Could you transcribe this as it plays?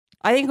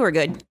I think we're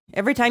good.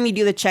 Every time you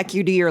do the check,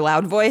 you do your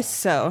loud voice,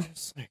 so.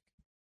 It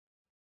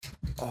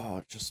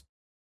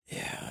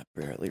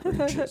barely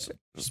reaches.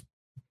 Just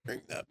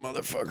bring that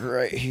motherfucker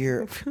right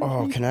here.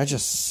 Oh, can I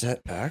just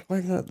sit back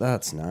like that?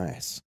 That's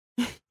nice.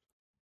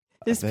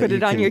 Just put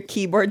it on your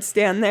keyboard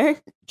stand there.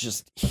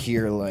 Just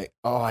hear like,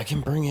 oh, I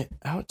can bring it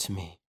out to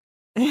me.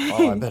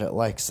 Oh, I bet it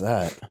likes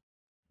that.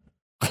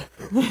 God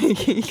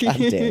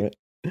damn it.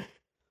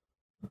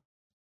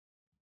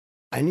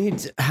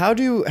 How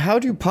do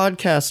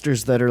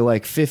podcasters that are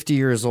like 50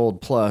 years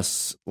old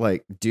plus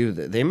like do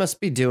that? They must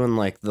be doing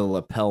like the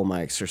lapel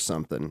mics or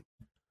something.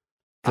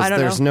 Because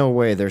there's no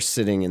way they're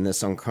sitting in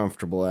this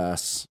uncomfortable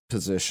ass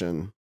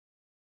position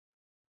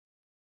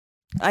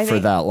for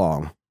that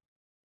long.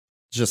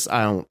 Just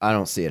I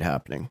don't see it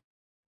happening.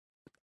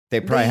 They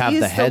probably have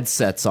the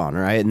headsets on,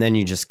 right? And then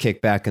you just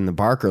kick back in the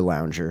Barker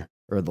Lounger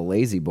or the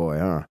Lazy Boy,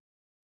 huh?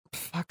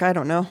 Fuck, I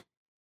don't know.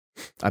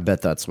 I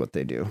bet that's what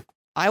they do.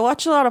 I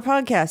watch a lot of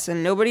podcasts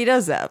and nobody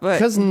does that, but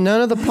because none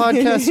of the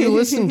podcasts you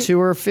listen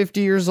to are 50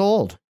 years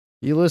old.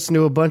 You listen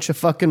to a bunch of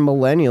fucking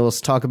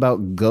millennials talk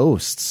about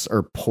ghosts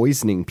or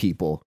poisoning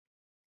people.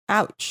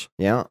 Ouch.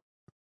 Yeah.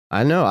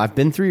 I know. I've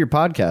been through your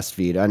podcast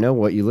feed. I know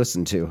what you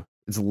listen to.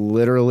 It's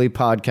literally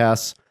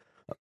podcasts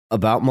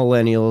about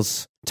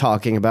millennials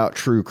talking about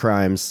true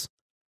crimes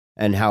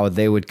and how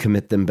they would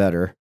commit them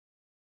better.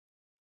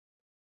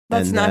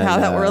 That's not how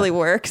that really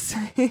works.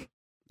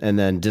 And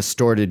then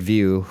Distorted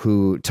View,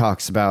 who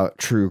talks about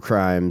true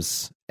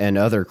crimes and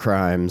other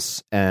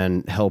crimes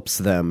and helps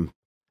them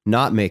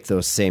not make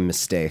those same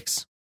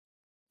mistakes.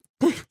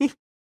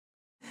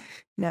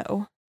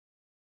 No.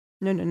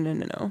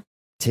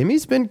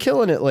 Timmy's been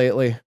killing it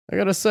lately. I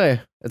gotta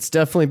say, it's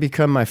definitely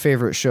become my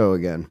favorite show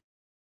again.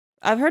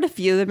 I've heard a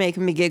few that make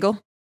me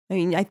giggle. I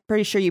mean, I'm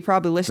pretty sure you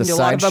probably listen to a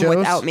lot of them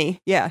without me.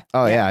 Yeah.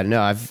 Oh, yeah.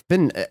 No, I've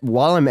been,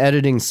 while I'm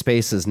editing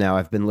Spaces now,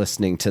 I've been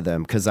listening to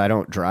them because I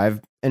don't drive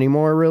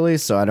anymore, really.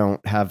 So I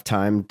don't have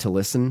time to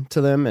listen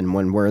to them. And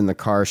when we're in the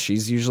car,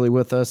 she's usually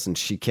with us and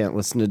she can't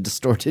listen to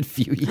Distorted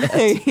View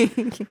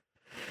yet.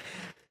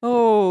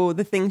 Oh,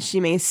 the things she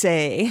may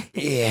say.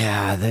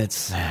 Yeah,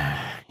 that's,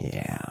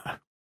 yeah.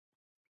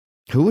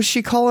 Who was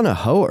she calling a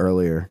hoe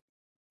earlier?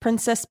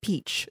 Princess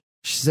Peach.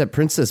 She said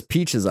Princess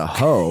Peach is a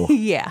hoe.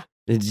 Yeah.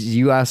 Did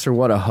you ask her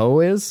what a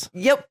hoe is?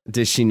 Yep.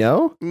 Did she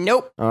know?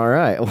 Nope. All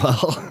right.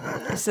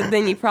 Well. So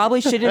then you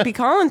probably shouldn't be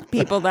calling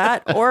people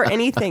that or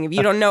anything. If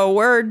you don't know a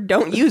word,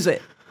 don't use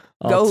it.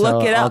 Go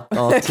look it up.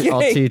 I'll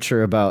teach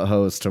her about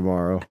hoes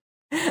tomorrow.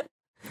 Good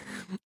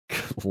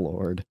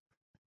Lord.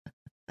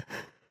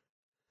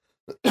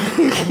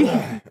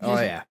 Oh,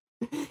 yeah.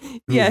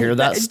 You hear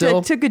that still?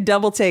 I took a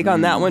double take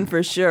on that one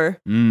for sure.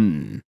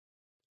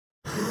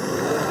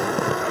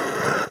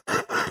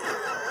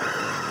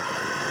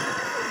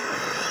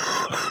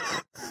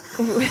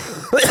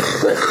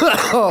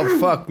 Oh,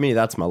 fuck me.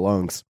 That's my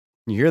lungs.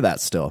 You hear that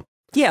still?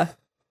 Yeah.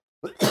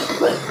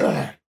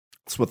 That's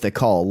what they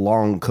call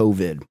long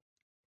COVID.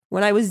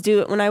 When I was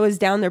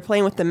down there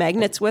playing with the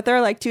magnets with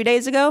her like 2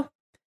 days ago,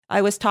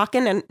 I was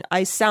talking and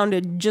I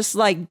sounded just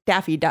like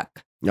Daffy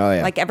Duck. Oh,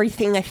 yeah. Like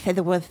everything I said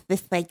was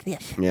this like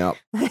this. Yeah.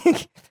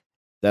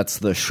 That's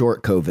the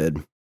short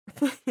COVID.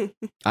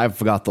 I've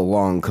got the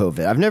long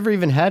COVID. I've never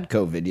even had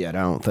COVID yet,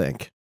 I don't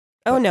think.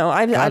 Oh, no.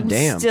 I'm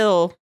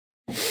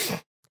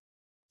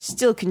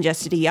still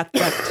congested. Yuck.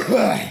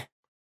 I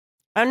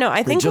don't know.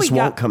 I think it just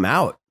won't come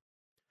out.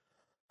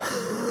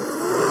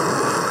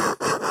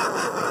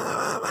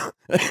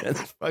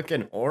 It's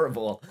fucking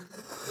horrible.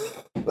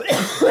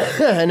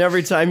 And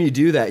every time you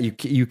do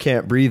that, you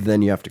can't breathe,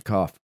 then you have to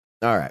cough.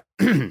 All right.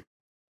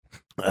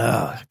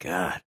 Oh,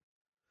 God.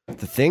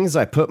 The things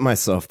I put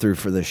myself through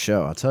for this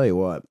show, I'll tell you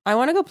what. I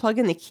want to go plug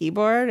in the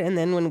keyboard, and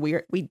then when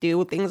we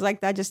do things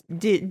like that, just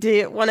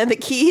do one of the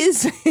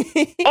keys.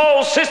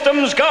 All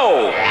systems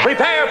go.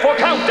 Prepare for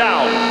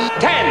countdown.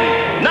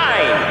 10,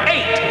 9,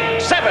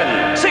 8,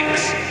 7,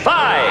 6,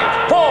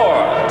 5,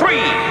 4, 3,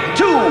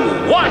 2,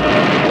 1.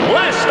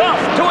 Blast off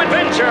to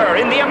adventure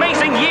in the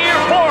amazing year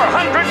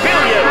 400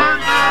 billion.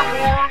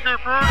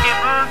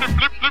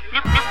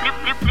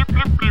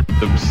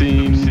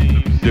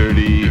 Obscene,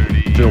 dirty,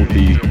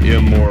 filthy,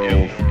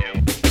 immoral.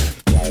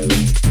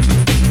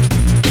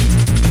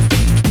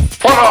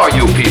 What are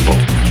you people?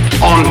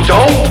 On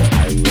dope?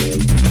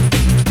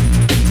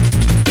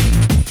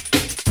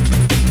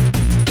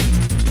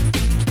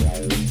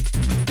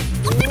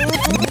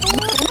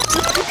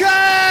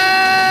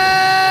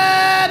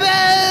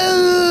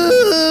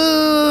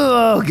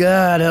 Oh,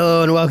 God.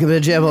 Hello and welcome to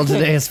Jam Hole.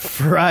 Today is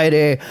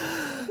Friday,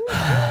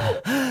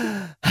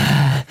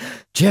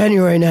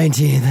 January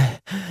 19th,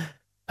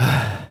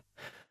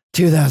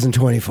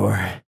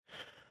 2024.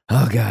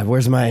 Oh, God.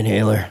 Where's my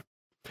inhaler?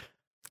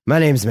 My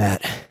name's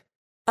Matt.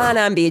 And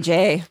I'm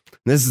BJ.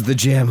 This is the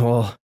Jam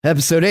Hole,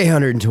 episode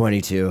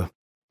 822.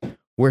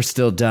 We're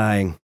still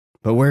dying,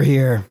 but we're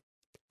here.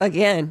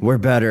 Again. We're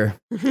better.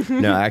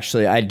 No,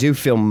 actually, I do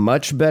feel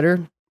much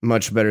better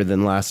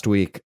than last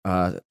week.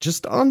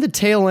 Just on the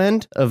tail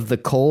end of the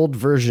cold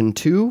version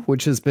 2,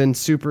 which has been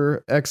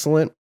super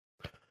excellent.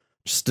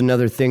 Just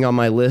another thing on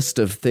my list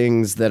of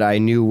things that I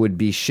knew would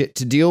be shit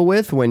to deal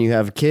with when you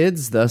have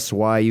kids. Thus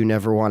why you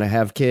never want to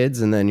have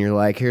kids. And then you're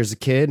like, here's a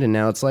kid. And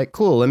now it's like,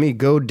 cool, let me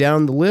go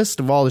down the list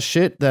of all the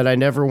shit that I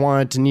never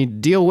wanted to need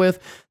to deal with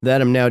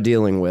that I'm now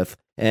dealing with.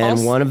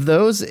 And one of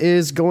those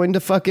is going to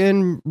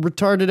fucking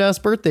retarded ass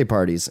birthday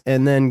parties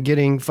and then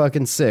getting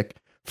fucking sick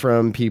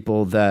from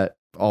people that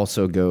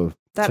also go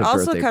That to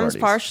also birthday comes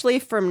parties. partially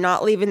from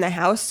not leaving the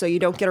house, so you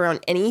don't get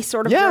around any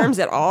sort of germs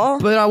at all.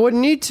 But I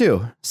wouldn't need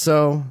to.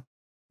 So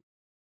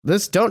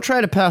don't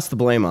try to pass the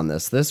blame on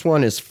this. This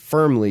one is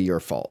firmly your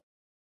fault.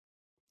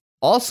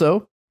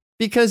 Also,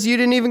 because you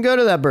didn't even go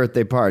to that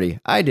birthday party.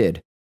 I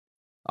did.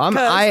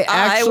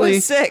 I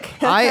was sick.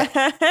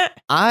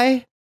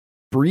 I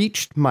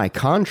breached my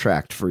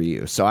contract for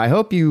you. So I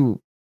hope you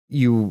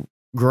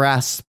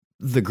grasp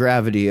the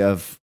gravity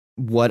of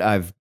what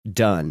I've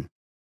done.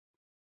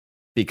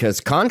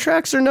 Because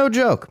contracts are no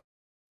joke.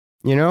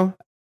 You know,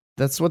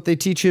 that's what they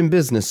teach you in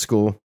business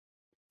school.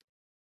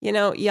 You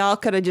know, y'all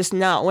could have just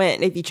not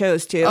went if you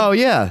chose to. Oh,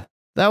 yeah.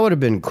 That would have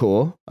been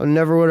cool. I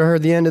never would have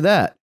heard the end of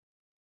that.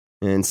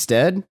 And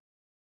instead,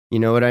 you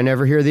know what I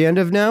never hear the end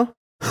of now?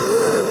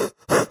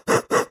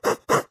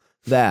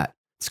 That.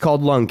 It's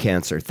called lung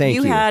cancer. Thank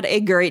you. You had a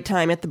great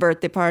time at the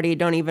birthday party.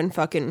 Don't even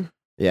fucking...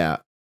 Yeah.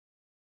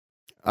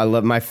 I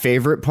love my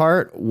favorite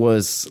part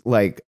was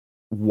like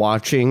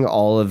watching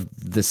all of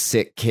the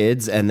sick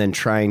kids and then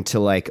trying to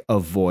like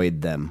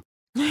avoid them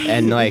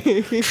and like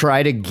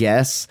try to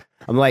guess.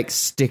 I'm like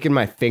sticking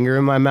my finger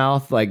in my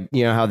mouth, like,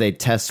 you know how they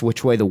test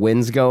which way the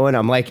wind's going.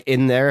 I'm like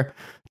in there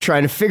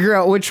trying to figure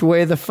out which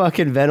way the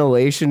fucking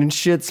ventilation and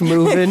shit's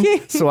moving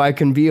so I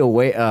can be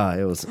away.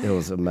 It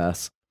was a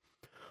mess.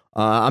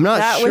 I'm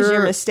not sure. That was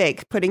your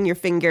mistake, putting your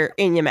finger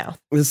in your mouth.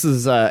 This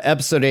is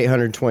episode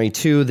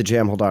 822,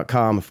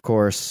 thejamhole.com, of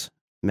course.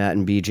 Matt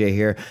and BJ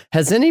here.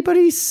 Has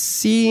anybody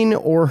seen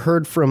or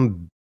heard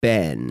from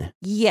Ben?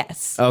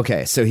 Yes.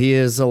 Okay, so he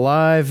is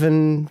alive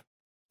and...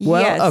 Well,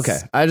 yes. Okay.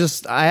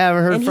 I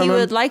haven't heard and from him. And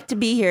he would like to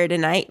be here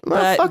tonight.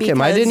 Well, but fuck him.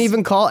 I didn't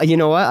even call. You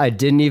know what? I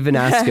didn't even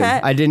ask him.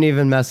 I didn't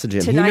even message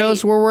him. Tonight, he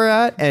knows where we're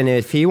at. And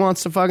if he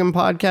wants to fucking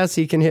podcast,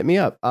 he can hit me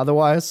up.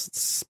 Otherwise,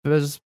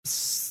 this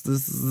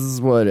is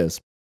what it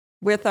is.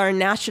 With our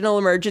national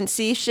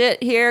emergency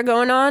shit here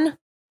going on,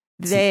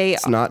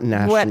 it's not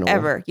national.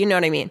 Whatever. You know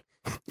what I mean?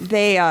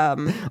 They,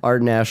 our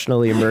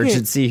national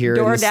emergency here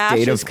in the state of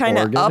Oregon. DoorDash has kind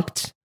of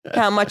upped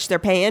how much they're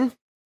paying.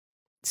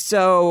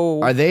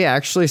 So are they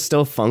actually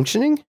still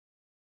functioning?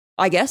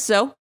 I guess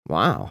so.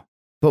 Wow.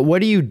 But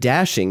what are you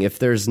dashing if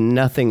there's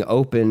nothing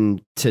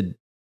open to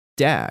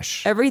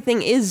dash?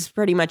 Everything is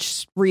pretty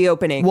much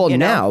reopening. Well,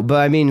 now,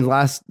 but I mean,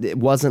 it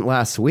wasn't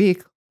last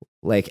week.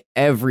 Like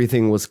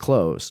everything was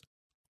closed.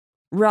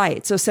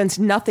 Right. So since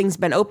nothing's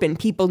been open,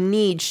 people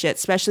need shit,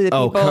 especially the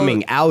people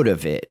coming out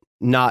of it,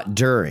 not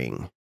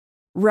during.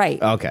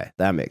 Right. Okay,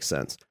 that makes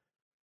sense.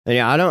 And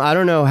yeah, I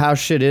don't know how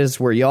shit is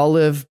where y'all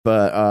live,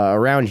 but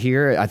around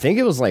here, I think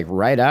it was like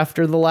right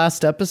after the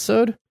last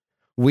episode,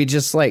 we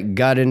just like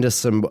got into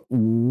some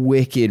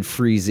wicked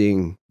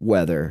freezing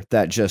weather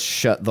that just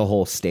shut the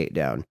whole state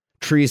down.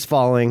 Trees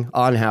falling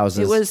on houses.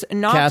 It was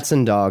not cats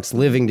and dogs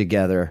living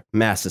together.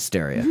 Mass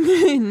hysteria.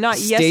 Not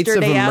States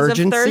yesterday of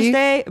emergency, as of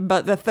Thursday,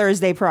 but the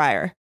Thursday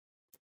prior.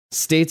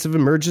 States of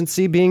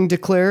emergency being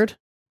declared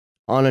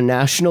on a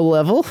national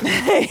level, as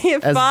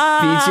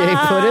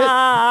BJ put it.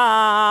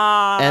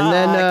 And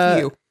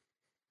then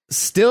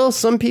still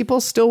some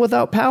people still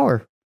without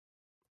power,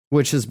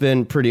 which has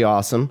been pretty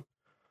awesome.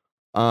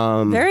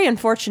 Very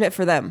unfortunate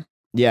for them.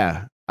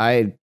 Yeah,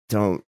 I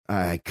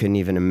couldn't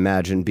even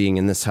imagine being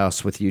in this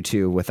house with you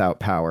two without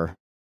power.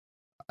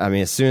 I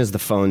mean, as soon as the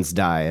phones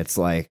die, it's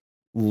like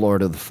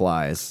Lord of the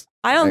Flies.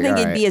 I don't think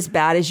it'd be as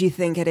bad as you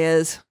think it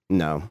is.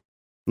 No,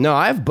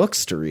 I have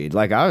books to read.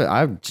 Like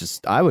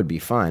I would be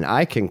fine.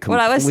 I can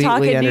completely When I was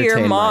talking to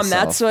your mom,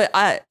 myself. that's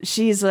what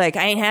she's like,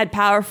 I ain't had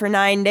power for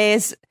 9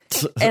 days.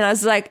 And I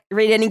was like,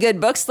 read any good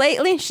books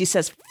lately? She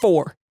says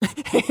 4.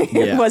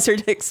 Yeah. Was her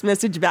text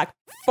message back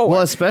 4.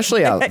 Well,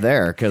 especially out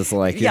there, because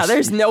like yeah,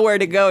 there's nowhere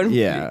to go.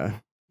 Yeah,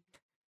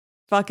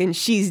 fucking,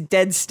 she's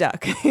dead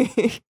stuck.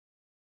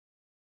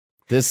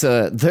 This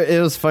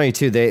it was funny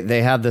too.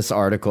 They had this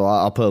article.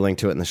 I'll put a link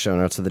to it in the show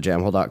notes of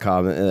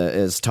thejamhole.com.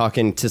 Is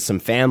talking to some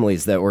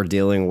families that were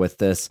dealing with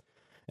this,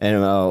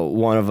 and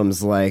one of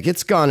them's like,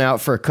 it's gone out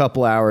for a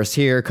couple hours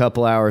here, a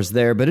couple hours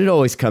there, but it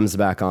always comes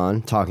back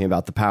on. Talking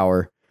about the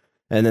power.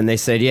 And then they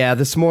said, yeah,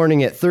 this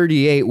morning at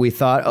 38, we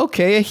thought,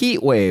 okay, a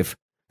heat wave.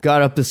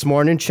 Got up this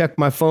morning, checked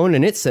my phone,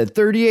 and it said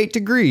 38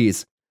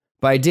 degrees.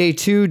 By day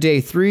 2, day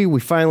 3, we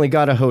finally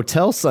got a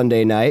hotel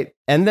Sunday night,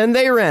 and then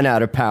they ran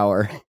out of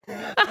power.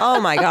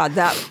 Oh my God,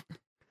 that...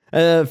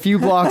 A few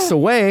blocks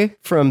away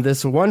from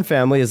this one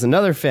family is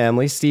another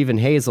family, Steve and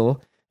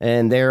Hazel,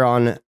 and they're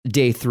on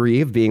day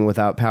 3 of being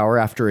without power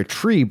after a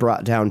tree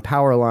brought down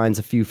power lines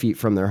a few feet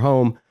from their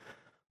home.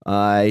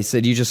 He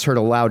said, you just heard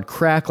a loud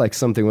crack like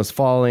something was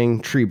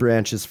falling, tree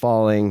branches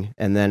falling,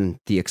 and then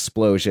the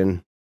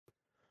explosion.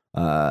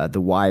 The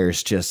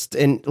wires just,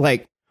 and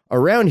like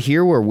around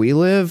here where we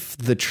live,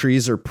 the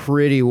trees are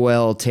pretty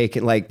well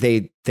taken. Like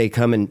they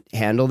come and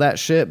handle that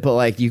shit. But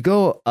like you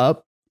go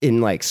up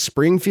in like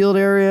Springfield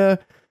area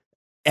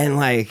and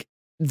like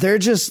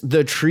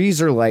the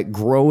trees are like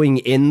growing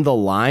in the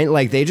line.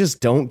 Like they just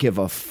don't give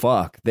a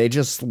fuck. They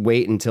just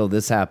wait until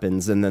this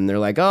happens. And then they're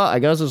like, oh, I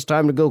guess it's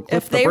time to go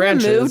clip the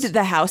branches. If they removed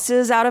the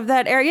houses out of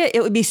that area,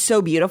 it would be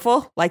so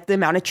beautiful. Like the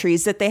amount of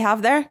trees that they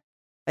have there.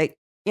 Like,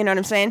 you know what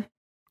I'm saying?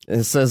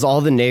 It says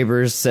all the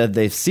neighbors said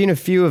they've seen a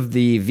few of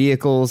the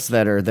vehicles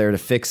that are there to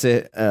fix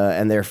it,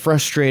 and they're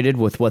frustrated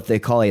with what they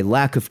call a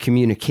lack of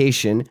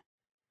communication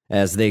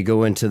as they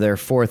go into their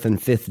 4th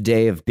and 5th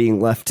day of being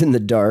left in the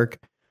dark.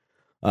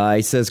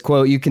 He says,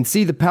 quote, you can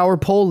see the power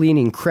pole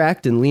leaning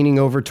cracked and leaning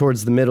over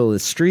towards the middle of the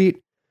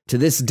street. To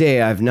this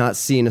day, I've not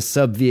seen a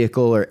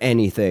sub-vehicle or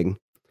anything.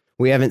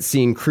 We haven't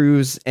seen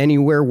crews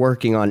anywhere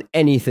working on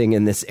anything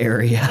in this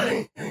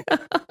area.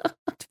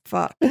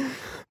 Fuck.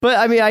 But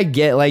I mean, I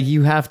get like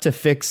you have to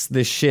fix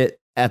the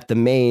shit at the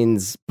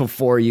mains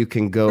before you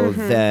can go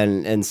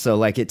then. And so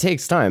like it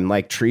takes time.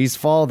 Like trees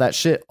fall, that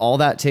shit, all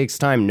that takes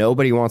time.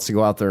 Nobody wants to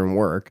go out there and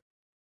work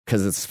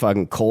because it's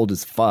fucking cold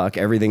as fuck.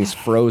 Everything's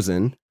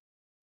frozen.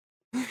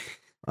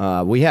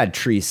 We had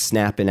trees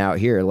snapping out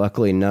here.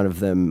 Luckily, none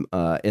of them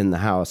in the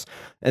house.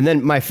 And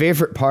then my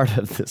favorite part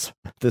of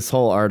this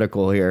whole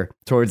article here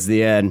towards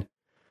the end,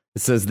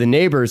 it says the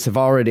neighbors have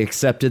already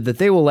accepted that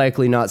they will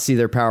likely not see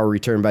their power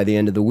return by the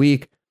end of the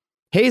week.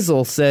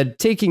 Hazel said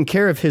taking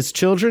care of his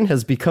children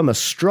has become a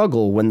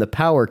struggle when the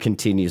power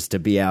continues to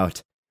be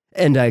out.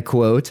 And I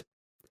quote,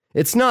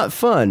 it's not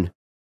fun.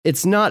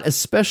 It's not,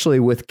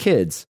 especially with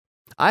kids.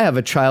 I have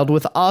a child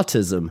with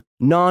autism,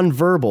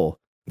 nonverbal.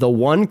 The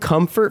one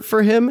comfort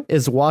for him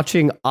is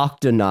watching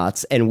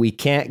Octonauts, and we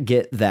can't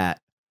get that.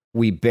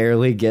 We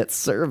barely get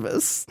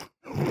service.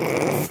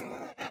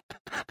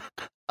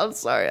 I'm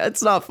sorry,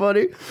 it's not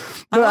funny.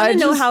 I want to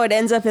know how it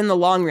ends up in the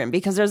long run,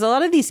 because there's a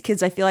lot of these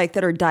kids I feel like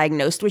that are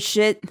diagnosed with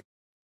shit.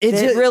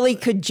 It really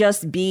could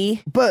just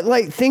be. But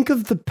like, think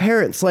of the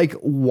parents. Like,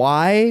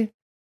 why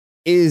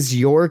is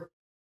your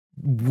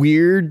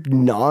weird,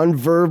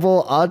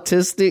 nonverbal,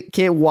 autistic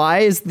kid, why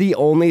is the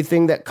only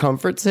thing that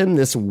comforts him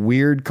this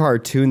weird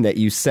cartoon that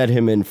you set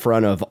him in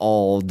front of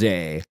all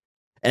day?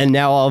 And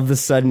now all of a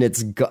sudden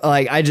it's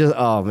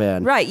oh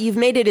man. Right. You've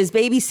made it his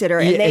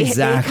babysitter, and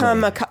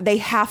exactly. they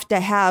have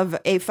to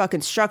have a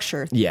fucking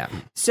structure. Yeah.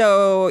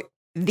 So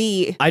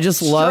I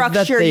just love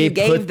that they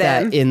put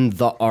that in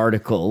the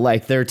article.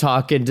 Like they're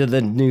talking to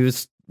the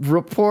news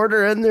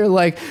reporter and they're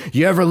like,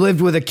 you ever lived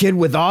with a kid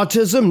with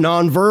autism,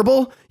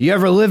 nonverbal? You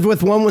ever lived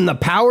with one when the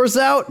power's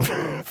out?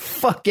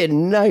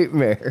 Fucking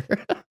nightmare.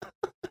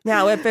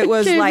 Now, if it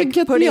was like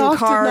putting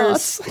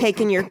cars,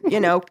 taking your,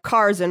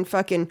 cars and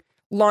fucking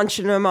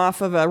launching them off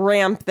of a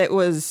ramp that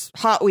was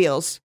Hot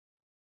Wheels,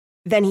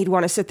 then he'd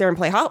want to sit there and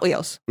play Hot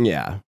Wheels.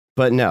 Yeah.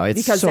 But no,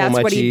 it's because so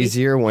much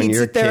easier when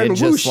your kid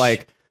just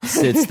like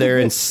sits there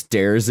and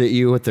stares at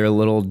you with their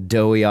little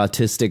doughy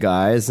autistic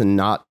eyes and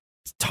not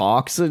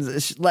talks.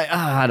 Like,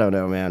 I don't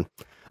know, man.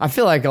 I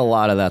feel like a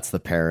lot of that's the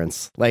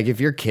parents. Like if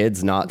your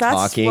kid's not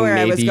talking,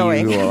 maybe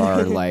you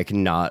are like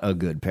not a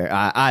good parent.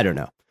 I don't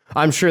know.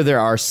 I'm sure there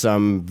are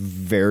some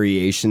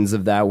variations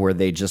of that where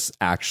they just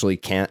actually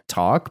can't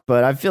talk,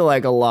 but I feel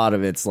like a lot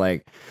of it's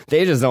like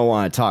they just don't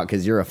want to talk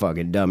because you're a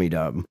fucking dummy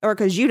dumb. Or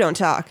because you don't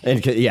talk.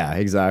 And yeah,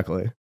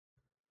 exactly.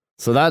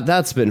 So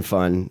that's been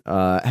fun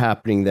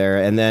happening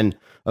there. And then,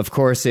 of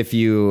course, if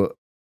you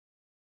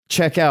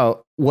check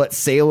out what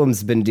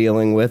Salem's been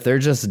dealing with, they're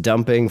just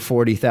dumping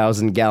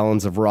 40,000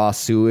 gallons of raw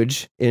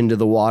sewage into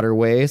the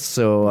waterway.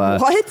 So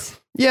what?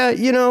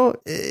 Yeah,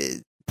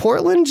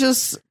 Portland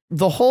just,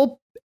 the whole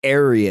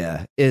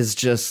area is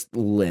just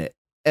lit,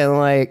 and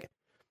like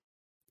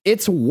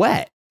it's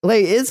wet.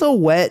 Like it's a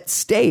wet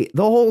state.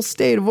 The whole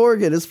state of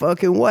Oregon is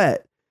fucking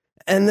wet.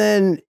 And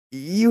then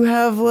you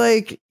have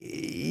like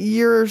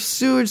your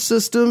sewage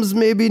systems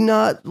maybe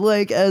not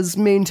like as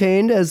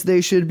maintained as they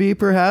should be,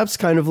 perhaps,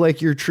 kind of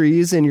like your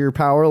trees and your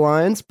power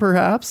lines,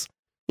 perhaps.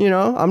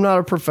 I'm not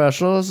a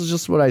professional. This is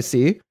just what I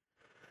see.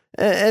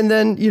 And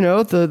then,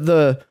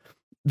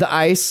 the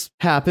ice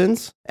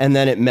happens and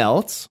then it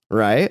melts,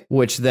 right?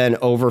 Which then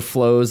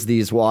overflows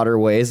these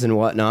waterways and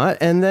whatnot.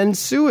 And then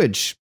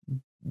sewage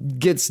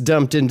gets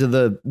dumped into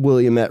the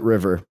Willamette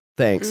River.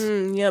 Thanks.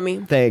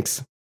 Yummy.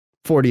 Thanks.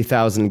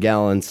 40,000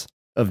 gallons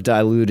of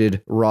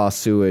diluted raw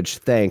sewage.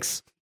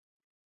 Thanks.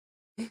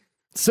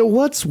 So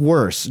what's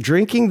worse,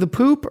 drinking the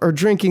poop or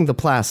drinking the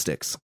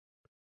plastics?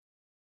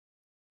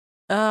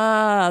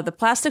 The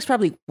plastic's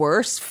probably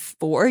worse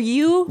for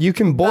you. You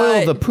can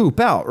boil the poop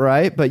out,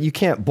 right? But you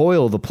can't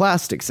boil the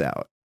plastics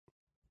out.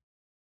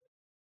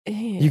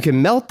 You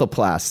can melt the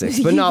plastics,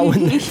 but not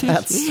when they're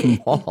that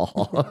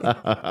small.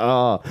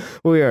 Oh,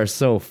 we are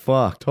so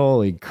fucked.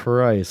 Holy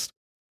Christ.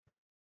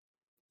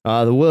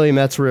 The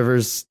Willamette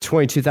River's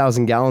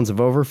 22,000 gallons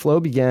of overflow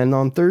began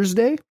on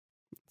Thursday.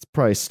 It's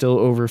probably still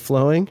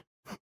overflowing.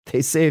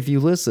 They say if you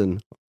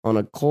listen on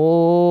a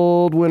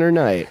cold winter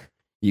night,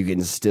 you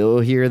can still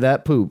hear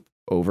that poop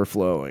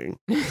overflowing.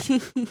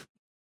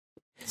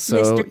 So,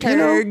 Mr.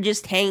 Turd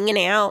just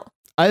hanging out.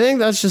 I think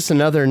that's just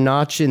another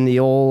notch in the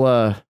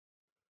old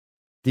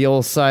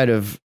side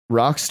of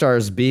rock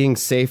stars being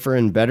safer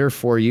and better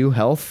for you,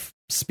 health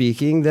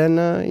speaking,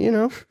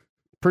 than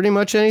pretty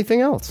much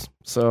anything else.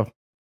 So,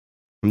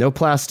 no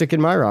plastic in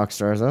my rock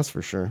stars, that's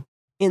for sure.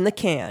 In the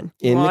can.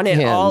 In Want the it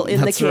can. all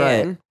in That's the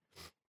can.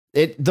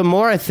 Right. The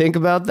more I think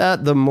about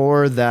that, the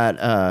more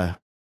that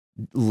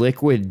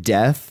liquid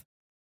death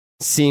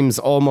seems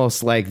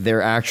almost like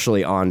they're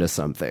actually onto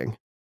something.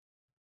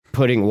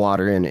 Putting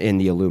water in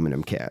the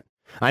aluminum can.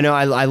 I know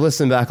I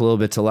listened back a little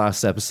bit to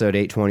last episode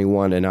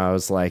 821 and I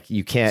was like,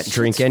 you can't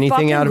drink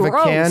anything out of a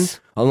can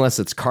unless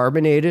it's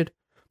carbonated.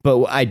 But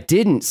what I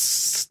didn't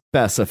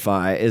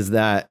specify is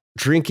that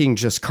drinking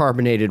just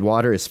carbonated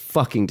water is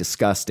fucking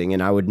disgusting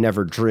and I would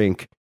never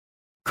drink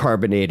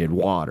carbonated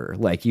water.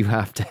 Like you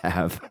have to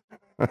have,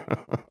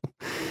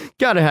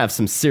 gotta have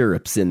some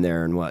syrups in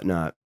there and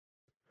whatnot.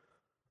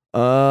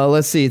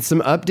 Let's see,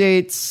 some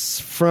updates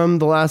from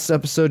the last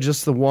episode,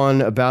 just the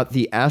one about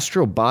the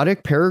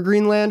Astrobotic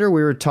Peregrine lander.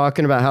 We were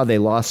talking about how they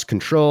lost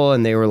control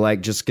and they were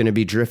like just going to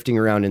be drifting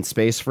around in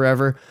space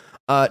forever.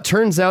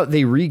 Turns out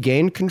they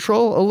regained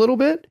control a little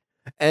bit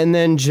and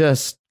then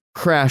just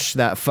crashed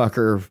that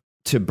fucker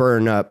to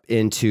burn up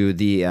into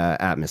the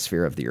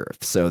atmosphere of the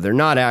Earth. So they're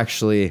not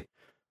actually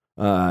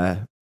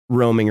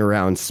roaming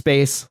around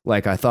space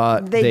like I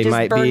thought they might be. They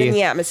just burned in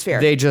the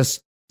atmosphere. They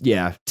just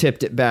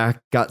tipped it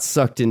back, got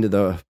sucked into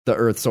the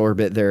Earth's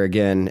orbit there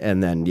again,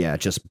 and then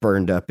just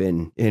burned up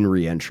in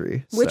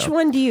re-entry. Which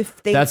one do you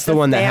think that's the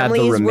one that had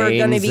the remains we're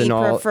going to be and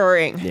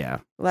preferring? Yeah,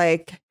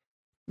 like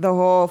the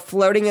whole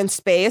floating in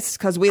space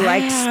because we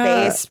liked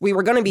space. We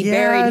were going to be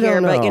buried here,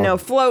 but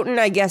floating,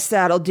 I guess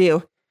that'll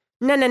do.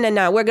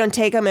 No. We're going to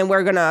take them and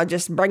we're going to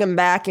just bring them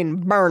back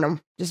and burn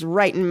them, just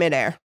right in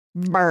midair.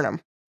 Burn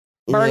them.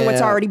 Burn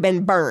what's already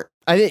been burnt.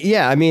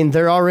 I mean,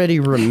 there already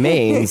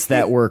remains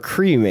that were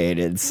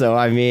cremated. So,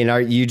 I mean,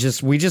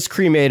 we just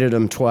cremated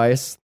them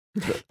twice.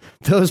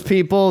 Those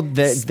people,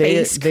 they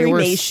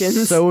were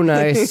so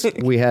nice.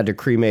 We had to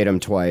cremate them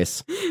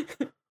twice.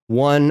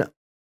 One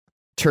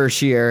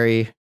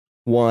tertiary,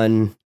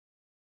 one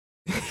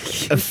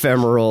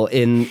ephemeral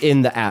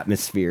in the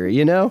atmosphere,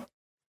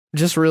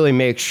 Just really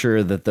make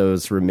sure that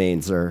those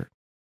remains are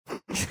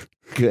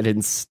good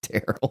and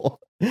sterile.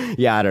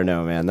 Yeah, I don't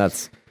know, man.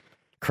 That's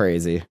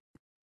crazy.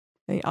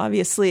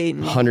 Obviously,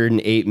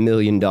 $108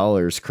 million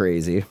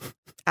crazy.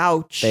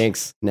 Ouch.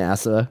 Thanks,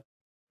 NASA.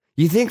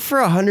 You think for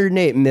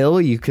 $108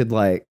 million you could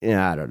I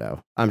don't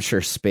know. I'm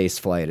sure space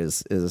flight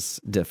is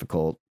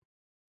difficult.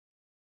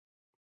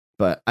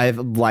 But I'd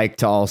like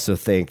to also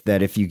think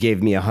that if you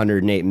gave me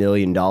 $108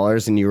 million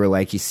and you were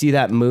like, you see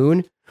that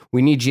moon?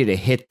 We need you to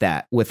hit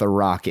that with a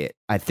rocket.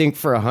 I think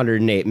for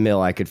 $108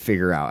 million I could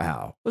figure out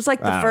how. It was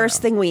like the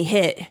first thing we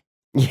hit.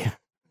 Yeah.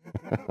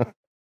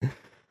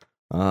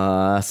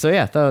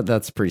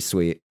 That's pretty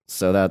sweet.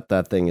 So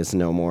that thing is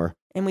no more.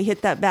 And we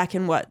hit that back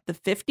in what, the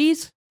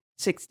 50s?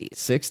 60s?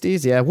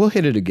 60s? Yeah, we'll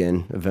hit it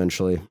again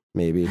eventually.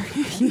 Maybe.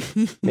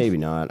 Maybe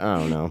not. I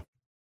don't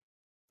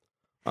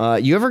know.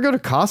 You ever go to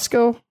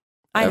Costco?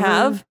 I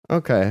have.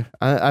 Okay.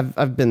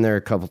 I've been there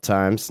a couple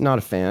times. Not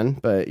a fan,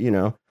 but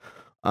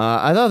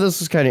I thought this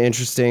was kind of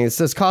interesting. It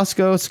says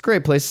Costco, it's a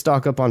great place to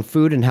stock up on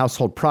food and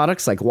household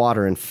products like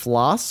water and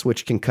floss,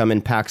 which can come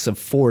in packs of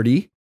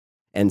 40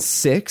 and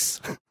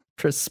 6.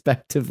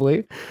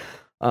 Respectively.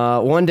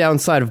 One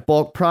downside of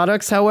bulk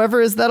products,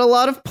 however, is that a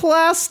lot of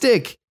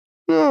plastic.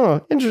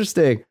 Oh,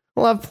 interesting.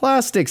 A lot of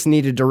plastics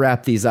needed to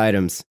wrap these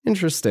items.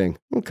 Interesting.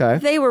 Okay.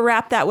 They were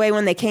wrapped that way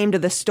when they came to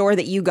the store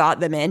that you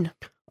got them in.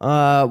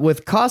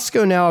 With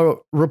Costco now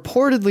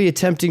reportedly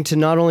attempting to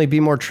not only be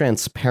more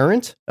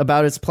transparent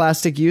about its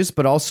plastic use,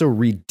 but also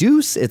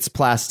reduce its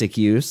plastic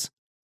use,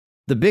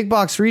 the big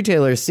box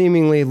retailer is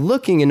seemingly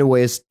looking into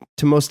ways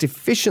to most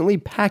efficiently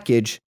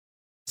package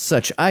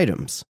such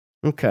items.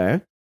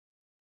 Okay.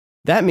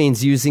 That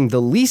means using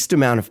the least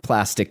amount of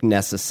plastic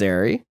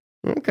necessary.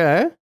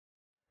 Okay.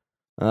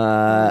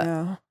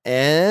 And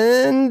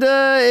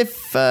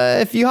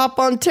if you hop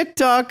on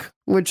TikTok,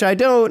 which I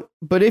don't,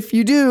 but if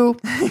you do,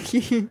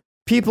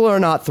 people are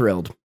not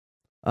thrilled.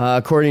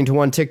 According to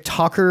one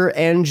TikToker,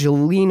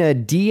 Angelina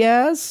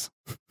Diaz,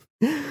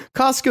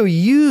 Costco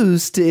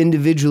used to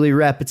individually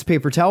wrap its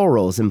paper towel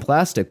rolls in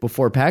plastic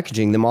before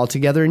packaging them all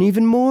together in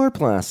even more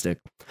plastic.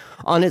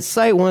 On its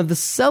site, one of the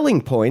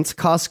selling points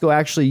Costco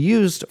actually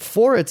used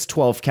for its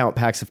 12-count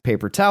packs of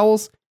paper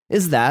towels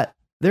is that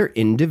they're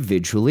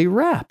individually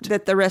wrapped.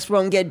 That the rest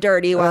won't get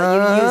dirty while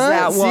you use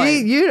that one.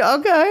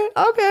 Okay.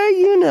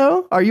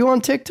 Are you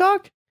on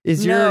TikTok?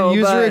 Is your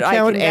user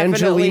account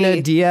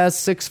Angelina Diaz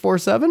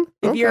 647?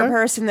 If you're a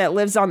person that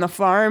lives on the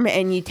farm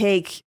and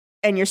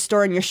you're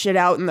storing your shit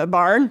out in the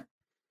barn,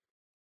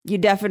 you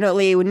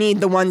definitely would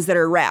need the ones that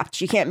are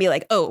wrapped. You can't be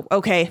like, oh,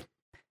 okay,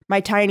 my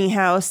tiny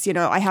house,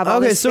 I have all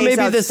this space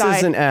outside. This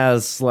isn't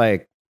as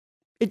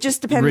it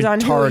just depends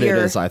on who you're,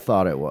 as I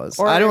thought it was.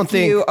 Or I don't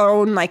think you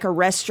own like a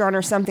restaurant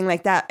or something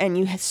like that and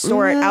you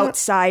store it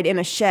outside in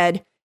a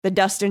shed, the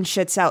dust and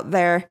shit's out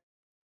there.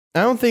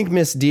 I don't think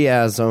Miss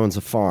Diaz owns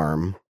a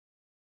farm.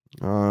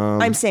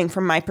 I'm saying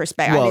from my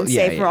perspective. I didn't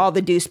say for all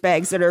the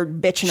douchebags that are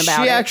bitching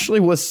about it. She actually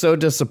was so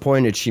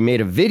disappointed. She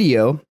made a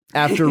video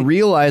after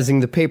realizing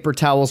the paper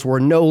towels were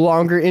no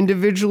longer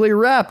individually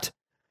wrapped.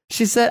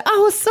 She said, I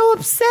was so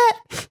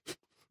upset.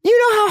 You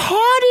know how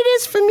hard it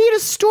is for me to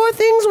store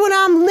things when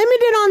I'm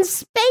limited on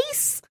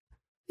space?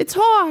 It's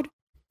hard.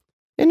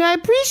 And I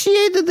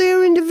appreciate that they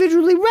are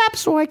individually wrapped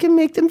so I can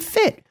make them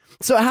fit.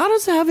 So how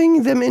does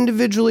having them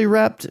individually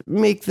wrapped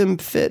make them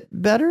fit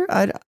better?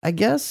 I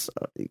guess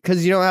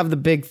because you don't have the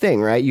big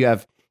thing, right? You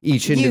have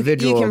each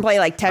individual. You can play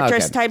like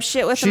Tetris type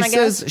shit with them, I guess. She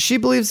says she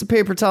believes the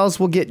paper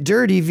towels will get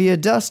dirty via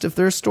dust if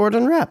they're stored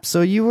unwrapped.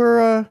 So you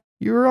were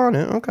on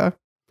it. Okay.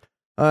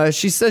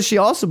 She says she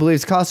also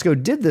believes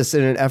Costco did this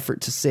in an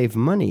effort to save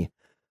money.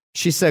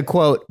 She said,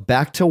 quote,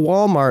 back to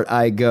Walmart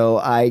I go,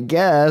 I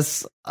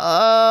guess.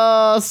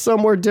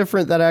 Somewhere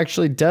different that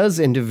actually does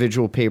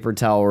individual paper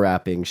towel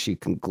wrapping, she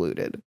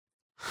concluded.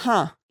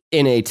 Huh.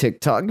 In a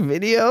TikTok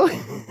video.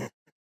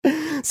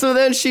 So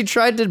then she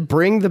tried to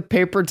bring the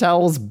paper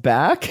towels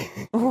back.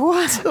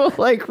 What? To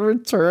like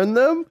return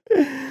them.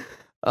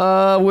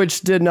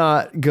 Which did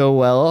not go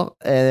well.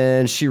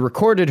 And she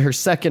recorded her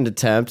second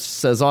attempt.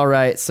 Says, all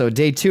right, so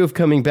day 2 of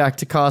coming back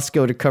to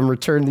Costco to come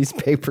return these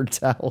paper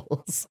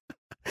towels.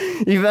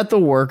 You bet the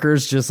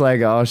workers just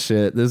like, oh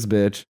shit, this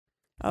bitch.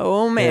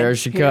 Oh man, there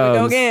she comes. Here we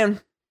go again.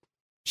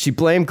 She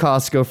blamed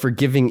Costco for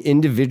giving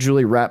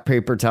individually wrapped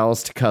paper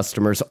towels to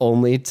customers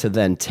only to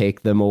then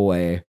take them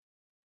away.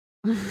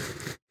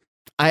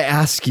 I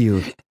ask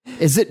you,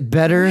 is it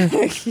better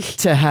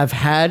to have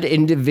had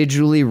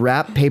individually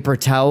wrapped paper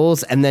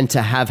towels and then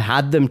to have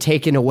had them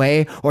taken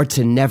away, or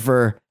to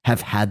never have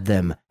had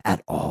them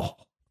at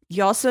all?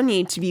 You also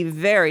need to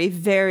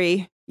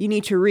be you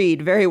need to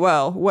read very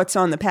well what's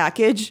on the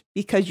package,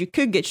 because you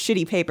could get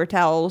shitty paper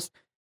towels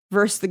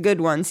versus the good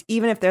ones,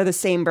 even if they're the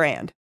same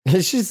brand.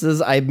 She says,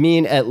 I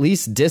mean, at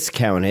least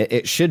discount it.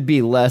 It should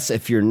be less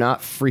if you're not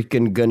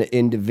freaking gonna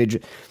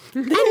individual. I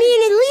mean,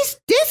 at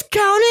least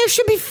discount it. It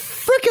should be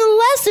freaking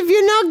less if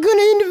you're not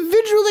gonna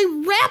individually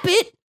wrap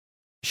it.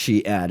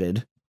 She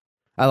added.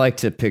 I like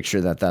to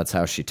picture that that's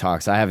how she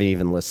talks. I haven't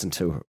even listened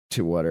to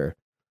what her.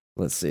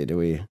 Let's see. Do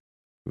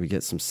we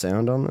get some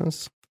sound on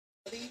this?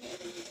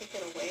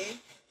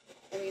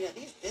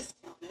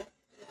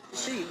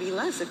 Should be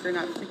less if you're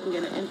not freaking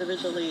gonna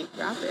individually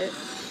wrap it.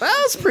 That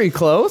was pretty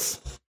close.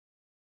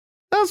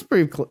 That was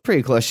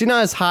pretty close. She's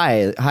not as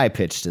high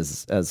pitched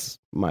as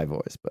my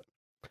voice, but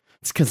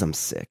it's because I'm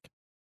sick.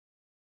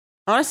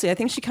 Honestly, I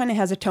think she kind of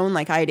has a tone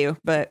like I do,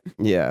 but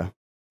yeah,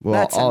 well,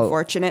 that's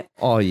unfortunate.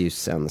 All you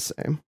sound the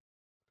same.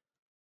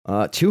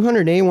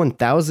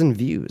 281,000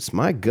 views.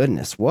 My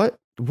goodness, what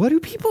do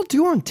people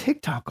do on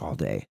TikTok all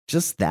day?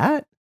 Just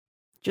that?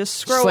 Just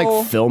scroll. Just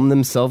like film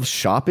themselves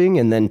shopping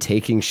and then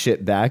taking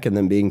shit back and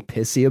then being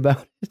pissy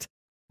about it.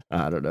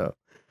 I don't know.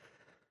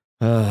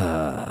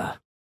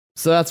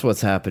 So that's what's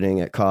happening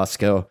at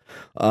Costco.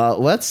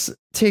 Let's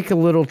take a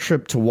little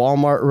trip to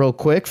Walmart real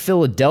quick.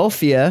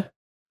 Philadelphia,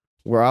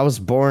 where I was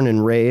born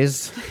and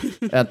raised,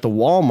 at the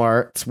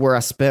Walmart. It's where I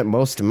spent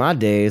most of my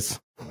days.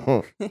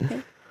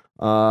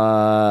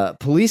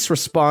 Police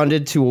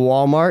responded to a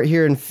Walmart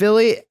here in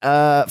Philly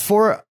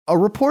for a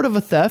report of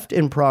a theft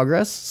in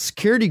progress.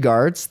 Security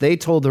guards, they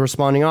told the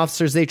responding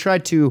officers they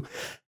tried to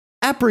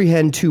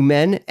apprehend 2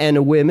 men and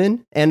a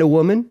woman,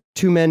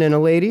 2 men and a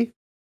lady.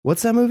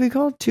 What's that movie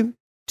called? Two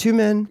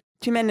men.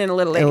 2 men and a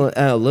little lady.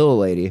 A little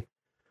lady.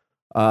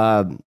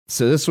 So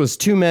this was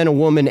 2 men, a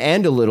woman,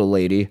 and a little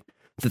lady.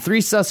 The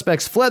 3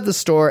 suspects fled the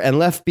store and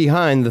left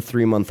behind the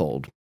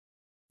 3-month-old.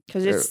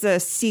 Because it's the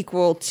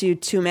sequel to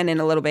 2 Men and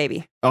a Little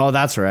Baby. Oh,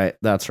 that's right.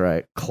 That's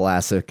right.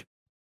 Classic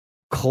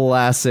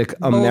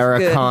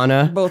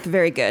Americana. Good. Both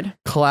very good.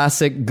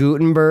 Classic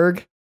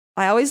Gutenberg.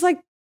 I always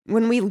like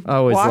when we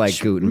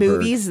watch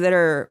movies that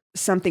are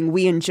something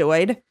we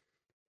enjoyed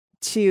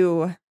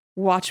to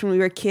watch when we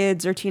were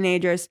kids or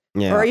teenagers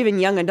or even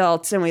young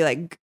adults, and we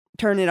like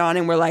turn it on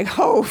and we're like,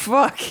 oh,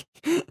 fuck.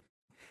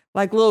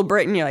 Like Little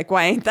Britain, you're like,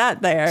 why ain't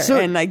that there? So,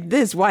 and like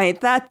this, why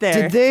ain't that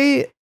there?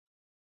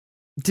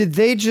 Did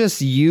they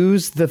just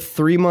use the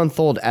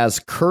 3-month-old as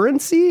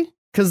currency?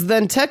 Because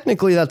then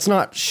technically that's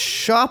not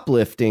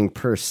shoplifting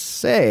per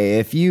se.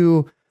 If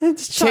you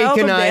take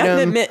an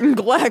item,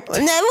 neglect. I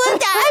mean,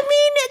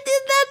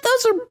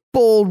 those are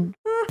bold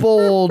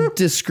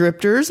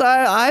descriptors.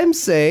 I'm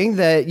saying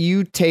that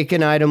you take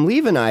an item,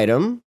 leave an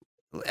item,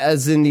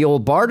 as in the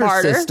old barter.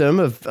 System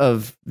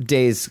of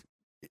days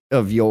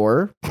of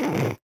yore.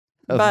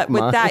 But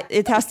with that,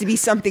 it has to be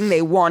something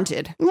they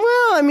wanted.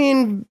 Well, I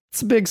mean,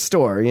 it's a big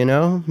store, you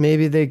know?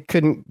 Maybe they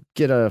couldn't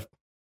get a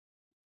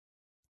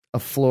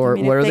floor.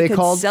 What are they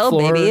called? Sell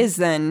babies,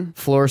 then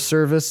floor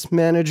service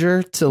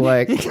manager to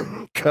like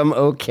come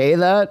okay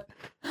that?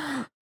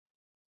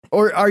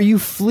 Or are you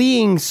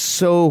fleeing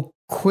so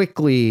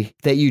quickly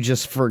that you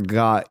just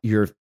forgot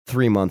your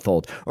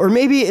 3-month-old? Or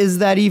maybe is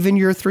that even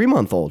your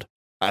 3-month-old?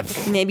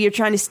 Maybe you're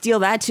trying to steal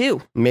that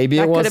too. Maybe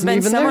that it wasn't could have been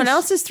even someone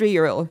else's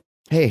 3-year-old.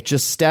 hey,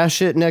 just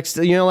stash it next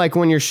to, like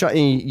when you're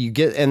you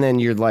get, and then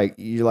you're like,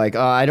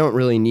 oh, I don't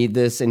really need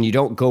this. And you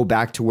don't go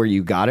back to where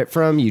you got it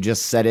from. You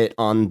just set it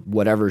on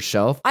whatever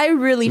shelf. I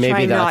really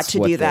try not to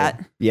do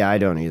that. Yeah, I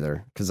don't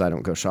either because I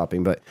don't go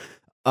shopping. But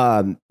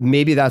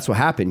maybe that's what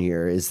happened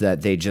here is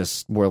that they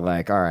just were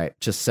like, all right,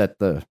 just set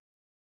the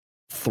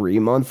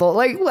 3-month-old.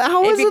 Like,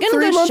 how is it? If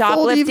you're going to go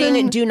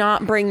shoplifting, do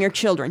not bring your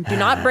children. Do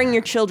not bring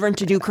your children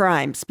to do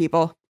crimes,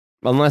 people.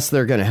 Unless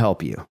they're going to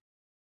help you.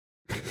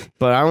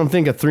 But I don't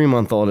think a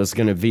 3-month-old is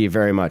going to be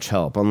very much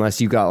help unless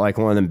you got like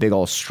one of them big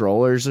old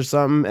strollers or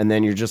something, and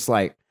then you're just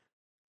like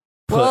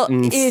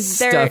putting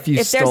stuff you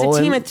if there's a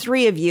team of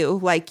 3 of you,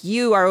 like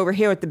you are over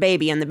here with the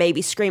baby, and the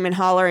baby's screaming,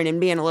 hollering, and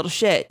being a little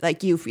shit,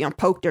 like you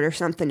poked it or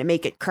something to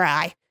make it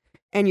cry,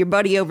 and your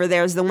buddy over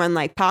there is the one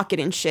like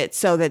pocketing shit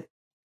so that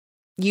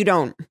you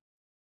don't.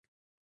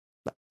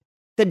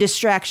 The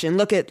distraction.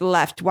 Look at the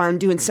left while I'm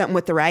doing something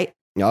with the right.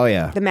 Oh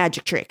yeah, the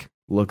magic trick.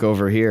 Look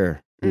over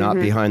here. Not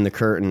behind the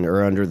curtain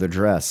or under the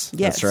dress.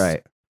 Yes. That's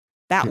right.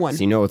 That one.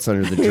 So you know what's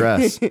under the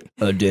dress.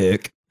 A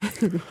dick.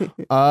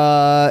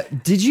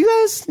 Did you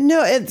guys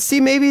know? See,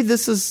 maybe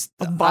this is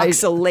a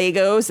box of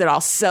Legos that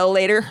I'll sell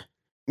later.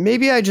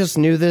 Maybe I just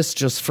knew this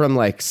just from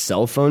like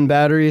cell phone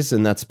batteries.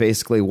 And that's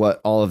basically what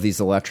all of these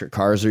electric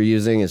cars are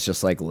using. Is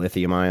just like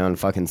lithium ion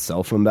fucking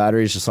cell phone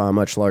batteries, just on a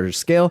much larger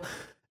scale.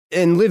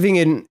 And living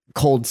in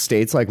cold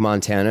states like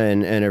Montana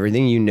and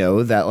everything, you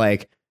know that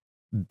like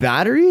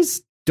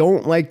batteries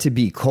don't like to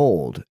be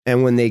cold,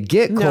 and when they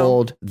get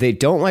cold, they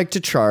don't like to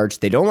charge.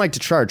 They don't like to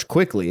charge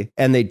quickly,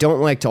 and they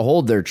don't like to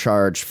hold their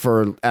charge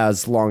for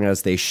as long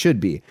as they should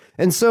be.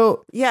 And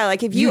so, yeah,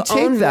 like if you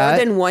own more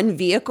than one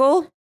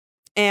vehicle,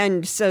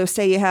 and so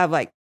say you have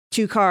like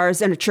 2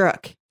 cars and a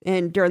truck,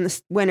 and during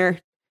the winter,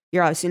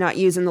 you're obviously not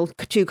using the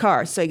 2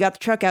 cars, so you got the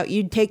truck out.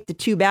 You'd take the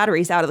 2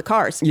 batteries out of the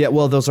cars. Yeah,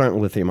 well, those aren't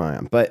lithium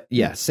ion, but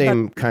yeah,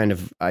 same kind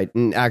of.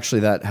 Actually,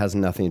 that has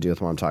nothing to do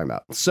with what I'm talking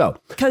about. So,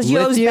 because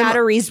those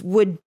batteries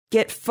would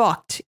get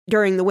fucked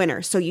during the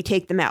winter, so you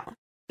take them out.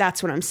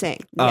 That's what I'm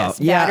saying. Yes,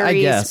 batteries, I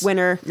guess.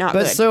 Winter, not good.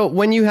 But so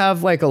when you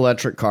have like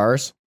electric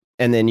cars,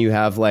 and then you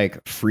have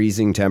like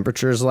freezing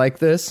temperatures like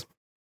this,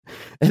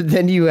 and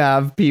then you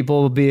have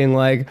people being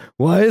like,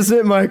 "Why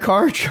isn't my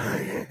car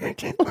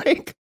charging?"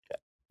 Like.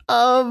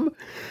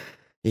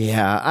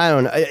 Yeah, I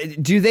don't know.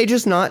 Do they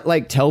just not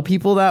like tell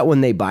people that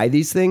when they buy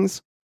these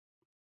things?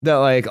 That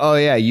like, oh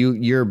yeah,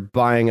 you're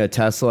buying a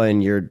Tesla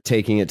and you're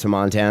taking it to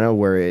Montana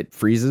where it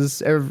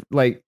freezes.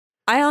 Like,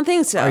 I don't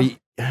think so.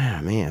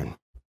 Man,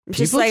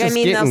 just like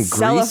they'll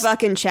sell a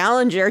fucking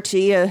Challenger to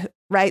you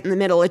right in the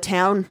middle of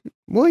town.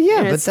 Well, yeah,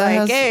 and but it's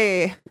like,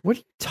 hey, what are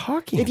you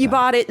talking about? If you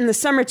bought it in the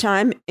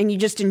summertime and you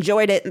just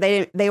enjoyed it,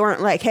 and they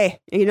weren't like, hey,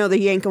 that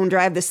you ain't gonna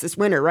drive this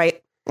winter,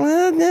 right?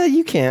 Well, no,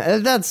 you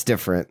can't. That's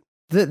different.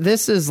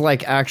 This is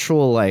like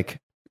actual,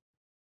 like...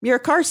 You're a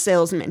car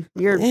salesman.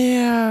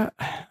 Yeah,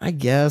 I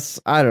guess.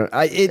 I don't...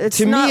 It's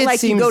to not me, like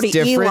it seems you go to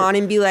different Elon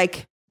and be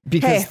like,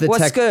 because hey,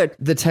 what's good?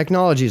 The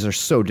technologies are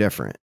so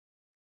different.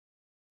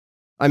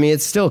 I mean,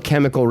 it's still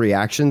chemical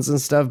reactions and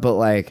stuff, but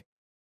like...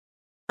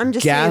 I'm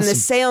just saying the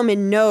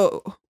salesman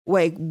know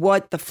like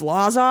what the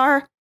flaws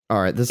are.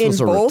 All right, this was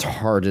a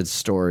retarded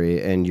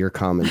story, and your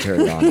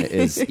commentary on it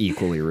is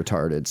equally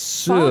retarded.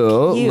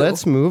 So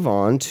let's move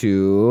on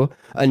to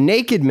a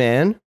naked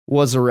man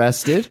was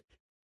arrested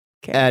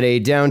at a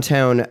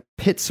downtown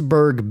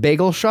Pittsburgh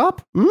bagel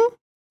shop. You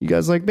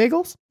guys like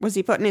bagels? Was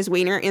he putting his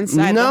wiener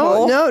inside the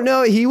hole?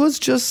 No. He was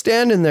just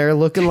standing there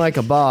looking like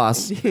a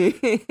boss.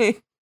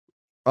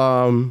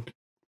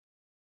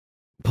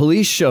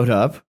 Police showed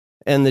up.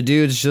 And the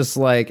dude's just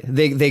like,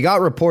 they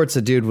got reports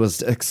a dude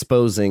was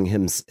exposing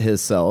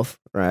himself,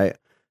 right?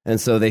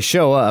 And so they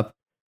show up,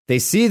 they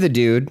see the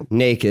dude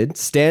naked,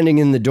 standing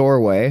in the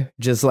doorway,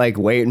 just like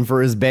waiting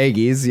for his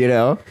baggies,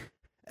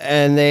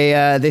 And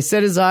they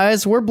said his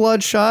eyes were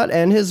bloodshot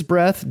and his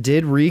breath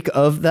did reek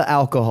of the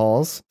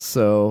alcohols.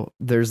 So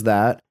there's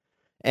that.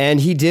 And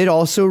he did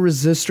also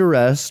resist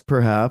arrest,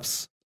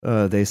 perhaps,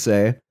 they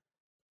say.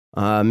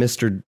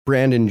 Mr.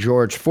 Brandon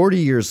George, 40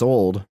 years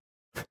old.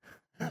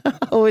 I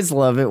always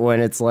love it when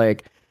it's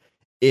like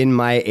in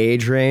my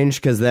age range,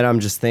 because then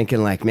I'm just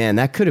thinking like, man,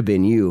 that could have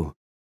been you.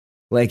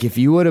 Like if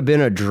you would have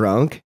been a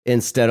drunk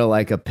instead of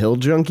like a pill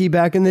junkie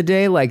back in the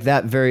day, like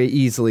that very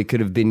easily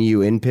could have been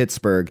you in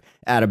Pittsburgh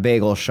at a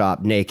bagel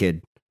shop,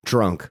 naked,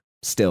 drunk,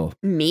 still.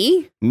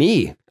 Me?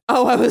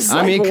 Oh, I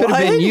mean, it could have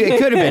been you. It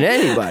could have been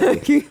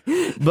anybody.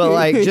 But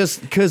like,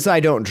 just because I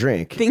don't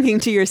drink. Thinking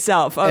to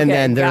yourself. Okay, and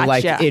then they're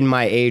like in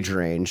my age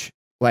range.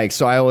 Like,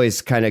 so I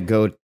always kind of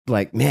go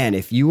like, man,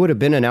 if you would have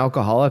been an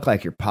alcoholic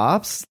like your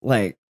pops,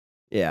 like,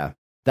 yeah,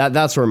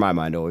 that's where my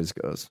mind always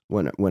goes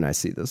when I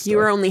see this. You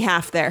were only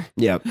half there.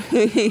 Yep.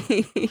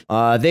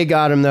 They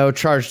got him, though,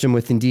 charged him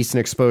with indecent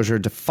exposure,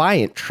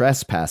 defiant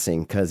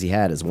trespassing because he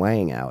had his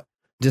wang out,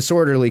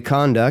 disorderly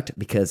conduct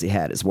because he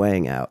had his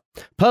wang out,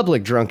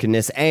 public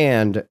drunkenness,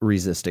 and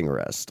resisting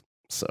arrest.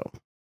 So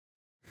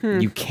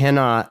you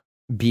cannot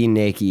be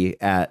naked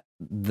at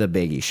the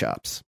baggie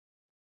shops.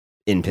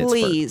 In Pittsburgh.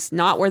 Please,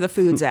 not where the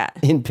food's at.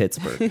 In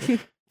Pittsburgh.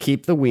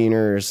 keep the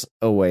wieners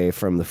away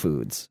from the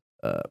foods,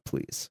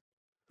 please.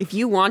 If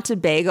you want a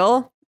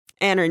bagel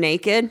and are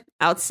naked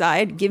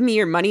outside, give me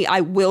your money. I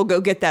will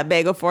go get that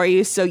bagel for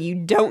you so you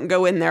don't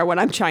go in there when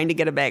I'm trying to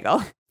get a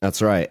bagel.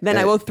 That's right. Then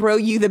I will throw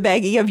you the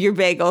baggie of your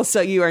bagel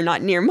so you are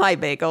not near my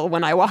bagel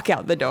when I walk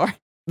out the door.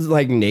 It's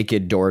like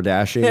naked door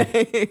dashing.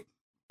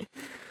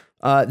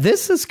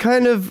 This is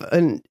kind of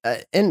and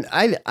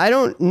I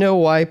don't know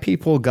why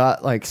people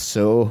got like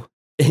so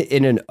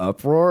in an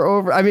uproar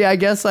over. I mean, I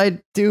guess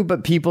I do,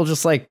 but people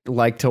just like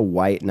to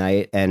white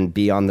knight and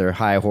be on their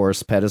high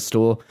horse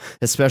pedestal,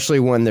 especially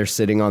when they're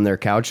sitting on their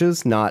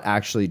couches, not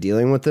actually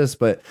dealing with this.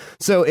 But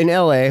so in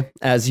LA,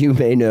 as you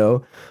may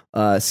know,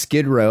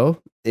 Skid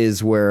Row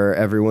is where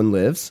everyone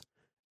lives.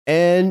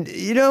 And,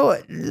 you know,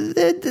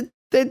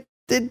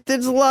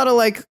 there's a lot of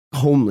like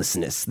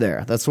homelessness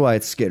there. That's why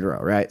it's Skid Row,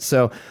 right?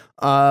 So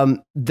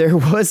there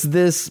was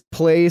this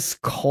place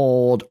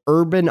called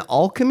Urban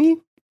Alchemy.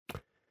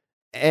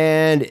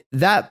 And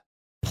that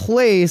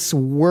place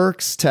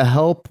works to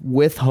help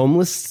with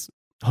homelessness,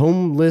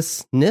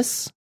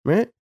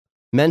 right?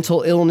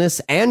 Mental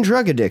illness and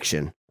drug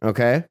addiction.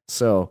 Okay.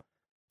 So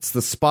it's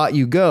the spot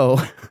you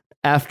go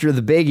after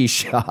the baggie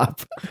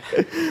shop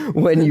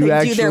when you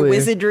actually do their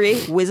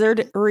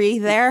wizardry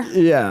there.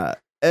 Yeah.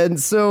 And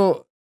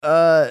so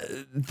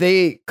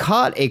they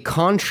caught a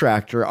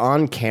contractor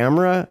on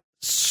camera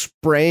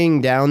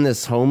spraying down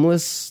this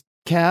homeless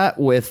cat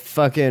with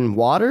fucking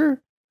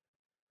water.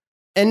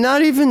 And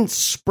not even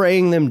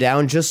spraying them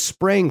down, just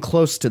spraying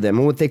close to them.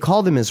 And what they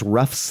call them is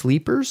rough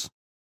sleepers.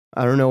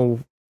 I don't know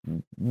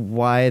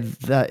why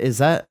that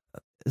is a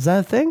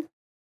thing?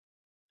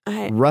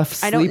 Rough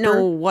sleeper? I don't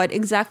know what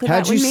exactly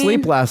that would mean. How'd you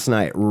sleep last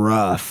night?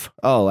 Rough.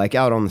 Oh, like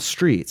out on the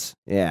streets.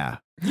 Yeah.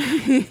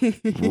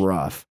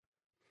 Rough.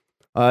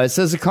 It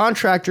says a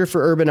contractor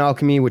for Urban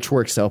Alchemy, which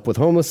works to help with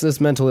homelessness,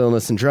 mental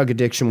illness, and drug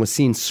addiction, was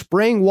seen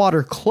spraying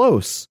water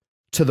close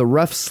to the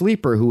rough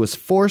sleeper who was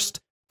forced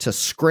to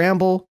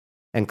scramble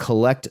and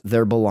collect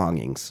their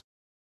belongings.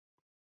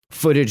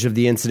 Footage of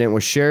the incident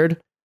was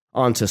shared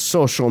onto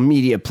social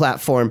media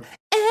platform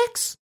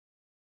X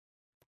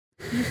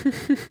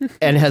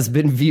and has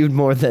been viewed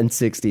more than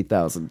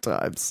 60,000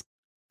 times.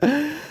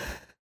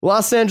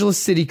 Los Angeles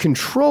City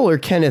Controller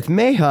Kenneth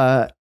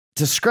Meha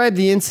described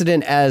the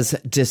incident as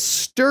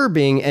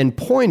disturbing and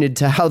pointed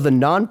to how the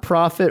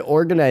nonprofit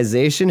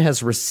organization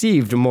has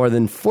received more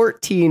than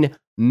 $14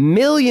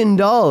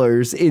 million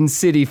in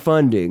city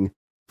funding.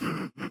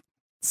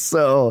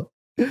 So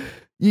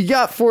you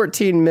got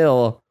 14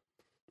 mil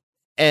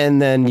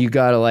and then you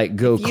got to like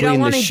go clean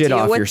the shit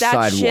off your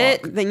sidewalk.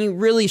 Shit, then you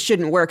really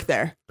shouldn't work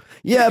there.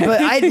 Yeah, but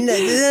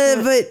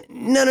but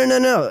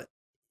no.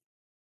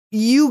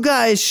 You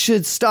guys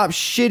should stop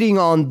shitting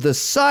on the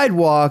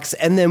sidewalks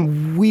and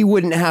then we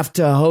wouldn't have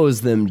to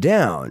hose them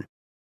down,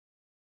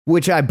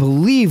 which I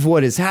believe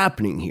what is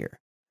happening here,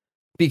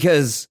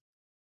 because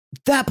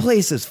that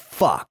place is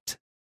fucked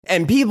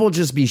and people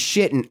just be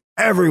shitting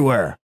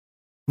everywhere.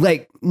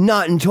 Like,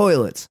 not in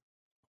toilets,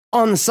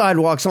 on the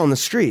sidewalks, on the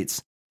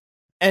streets.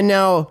 And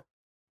now,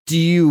 do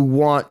you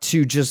want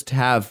to just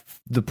have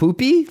the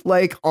poopy,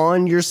 like,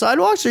 on your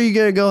sidewalks? Or are you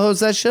going to go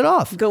hose that shit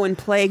off? Going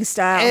plague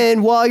style.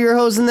 And while you're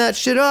hosing that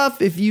shit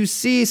off, if you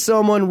see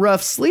someone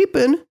rough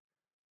sleeping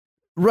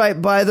right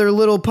by their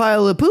little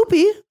pile of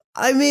poopy,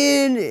 I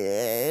mean,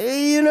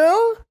 you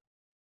know,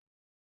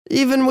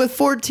 even with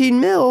 14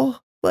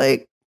 mil,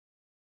 like,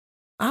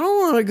 I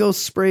don't want to go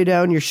spray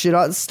down your shit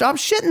off. Stop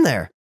shitting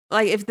there.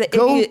 Like if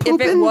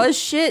it was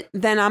shit,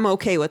 then I'm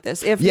okay with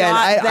this. If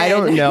not, I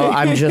don't know.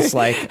 I'm just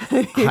like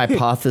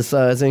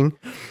hypothesizing.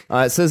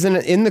 It says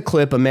in the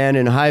clip, a man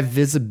in high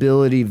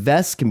visibility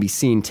vest can be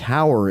seen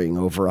towering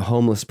over a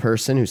homeless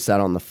person who sat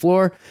on the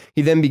floor.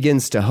 He then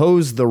begins to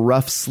hose the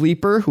rough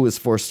sleeper who is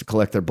forced to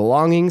collect their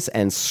belongings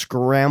and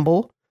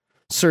scramble.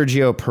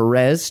 Sergio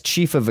Perez,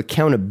 chief of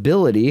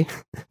accountability,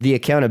 the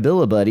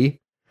accountability buddy,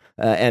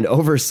 and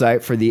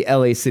oversight for the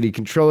LA City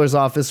Controller's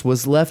Office,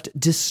 was left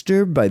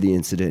disturbed by the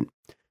incident.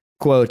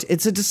 Quote,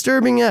 "It's a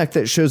disturbing act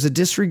that shows a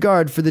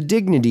disregard for the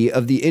dignity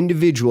of the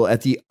individual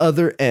at the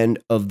other end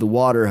of the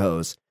water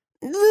hose."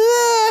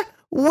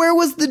 Where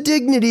was the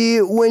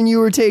dignity when you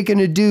were taking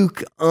a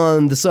Duke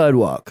on the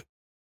sidewalk?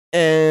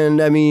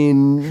 And I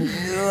mean,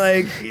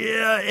 like,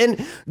 yeah,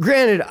 and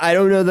granted, I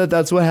don't know that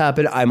that's what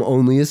happened. I'm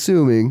only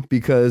assuming,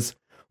 because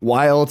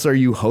why else are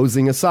you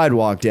hosing a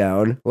sidewalk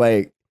down?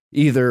 Like,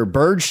 either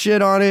bird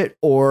shit on it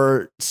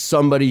or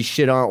somebody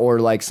shit on, or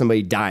like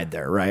somebody died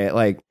there, right?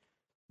 Like,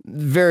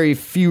 very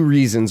few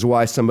reasons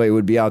why somebody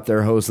would be out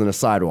there hosing a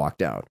sidewalk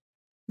down.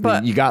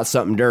 But you got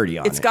something dirty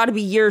on it. It's got to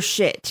be your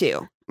shit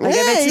too. Like,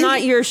 if it's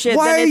not your shit,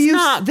 then it's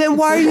not. Then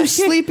why are you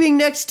sleeping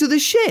next to the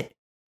shit?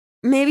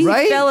 Maybe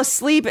he fell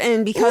asleep,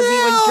 and because he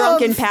was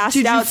drunk and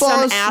passed out,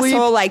 some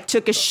asshole like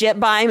took a shit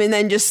by him and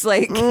then just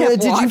like kept walking.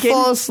 Did you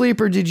fall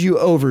asleep or did you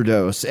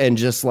overdose and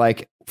just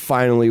like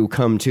finally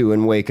come to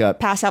and wake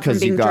up? Pass out from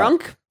being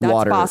drunk?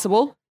 That's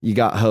possible. You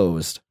got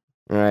hosed,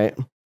 right?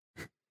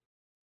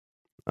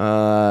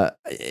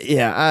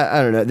 Yeah,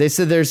 I don't know. They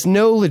said there's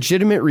no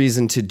legitimate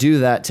reason to do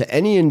that to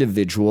any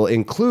individual,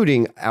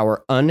 including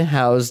our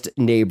unhoused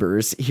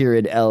neighbors here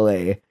in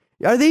LA.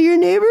 Are they your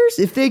neighbors?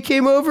 If they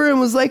came over and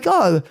was like,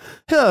 oh,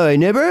 hello,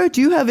 neighbor,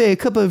 do you have a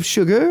cup of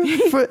sugar?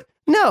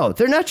 No,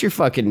 they're not your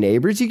fucking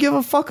neighbors. You give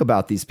a fuck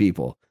about these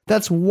people.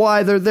 That's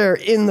why they're there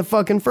in the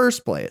fucking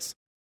first place.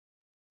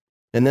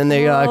 And then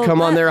they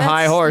come on their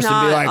high horse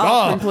and be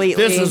like,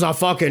 this is a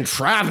fucking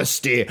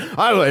travesty.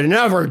 I would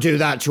never do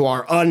that to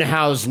our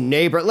unhoused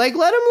neighbor. Like,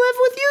 let him live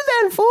with you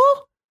then,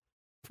 fool.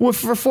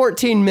 For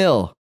 14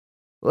 mil.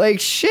 Like,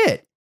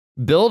 shit.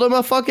 Build him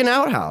a fucking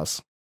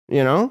outhouse,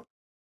 you know?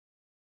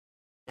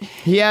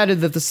 He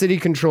added that the city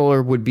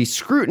controller would be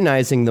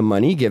scrutinizing the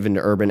money given to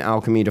Urban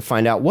Alchemy to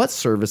find out what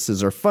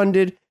services are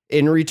funded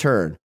in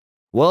return.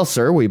 Well,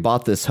 sir, we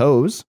bought this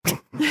hose.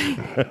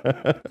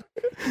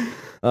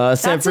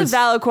 That's a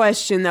valid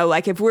question, though.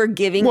 Like, if we're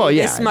giving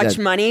this much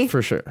money,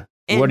 for sure.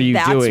 And what are you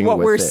doing? That's what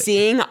we're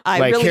seeing.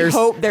 I really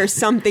hope there's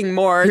something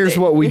more. Here's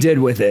what we did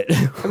with it.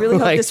 I really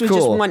hope this was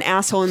just one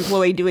asshole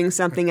employee doing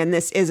something, and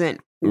this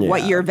isn't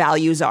what your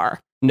values are.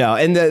 No,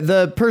 and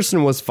the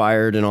person was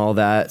fired and all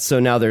that. So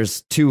now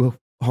there's 2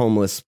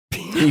 homeless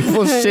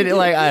people shitting.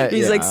 Like,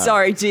 he's like,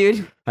 sorry,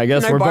 dude. I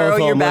guess Can we're borrow both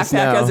your homeless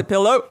backpack now. as a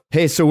pillow?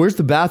 Hey, so where's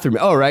the bathroom?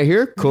 Oh, right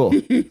here? Cool.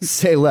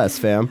 Say less,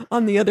 fam.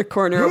 On the other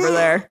corner over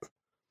there.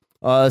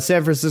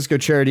 San Francisco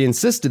charity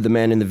insisted the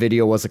man in the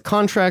video was a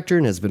contractor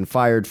and has been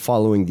fired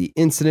following the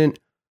incident.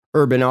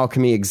 Urban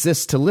Alchemy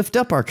exists to lift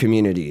up our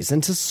communities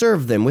and to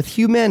serve them with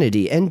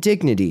humanity and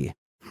dignity.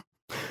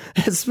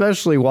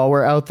 Especially while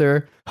we're out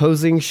there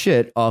hosing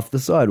shit off the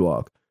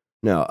sidewalk.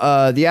 No,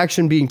 the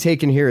action being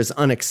taken here is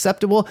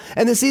unacceptable.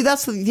 And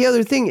that's the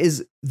other thing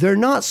is they're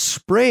not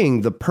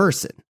spraying the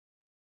person.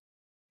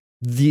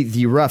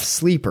 The rough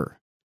sleeper.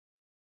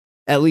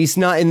 At least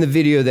not in the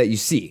video that you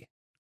see.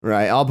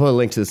 Right, I'll put a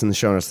link to this in the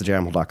show notes,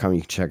 thejamhole.com.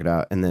 You can check it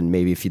out. And then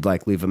maybe if you'd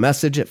like, leave a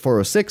message at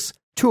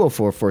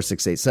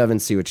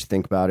 406-204-4687. See what you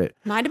think about it.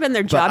 Might have been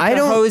their job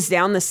to hose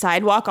down the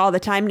sidewalk all the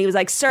time. And he was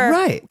like,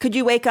 sir, could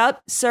you wake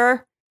up?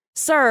 Sir,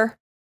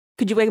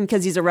 could you wake him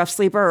because he's a rough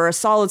sleeper or a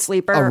solid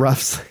sleeper? A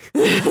rough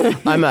sleeper.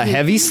 I'm a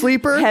heavy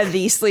sleeper?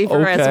 Heavy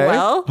sleeper as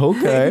well.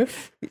 Okay.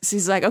 So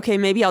he's like, okay,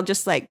 maybe I'll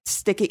just like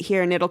stick it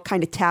here and it'll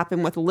kind of tap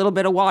him with a little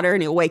bit of water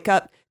and he'll wake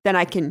up. Then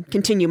I can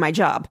continue my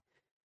job.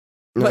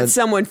 But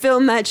someone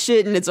filmed that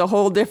shit and it's a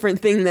whole different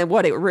thing than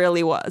what it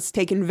really was,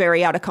 taken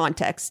very out of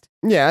context.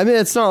 Yeah, I mean,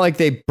 it's not like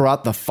they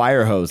brought the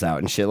fire hose out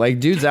and shit. Like,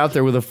 dude's out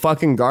there with a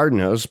fucking garden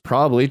hose,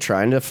 probably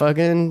trying to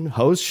fucking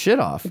hose shit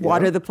off.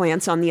 Water the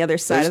plants on the other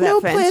side of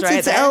that fence, right?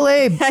 It's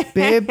LA,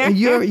 babe.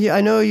 I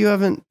know you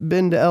haven't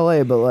been to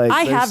LA, but like...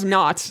 I have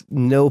not.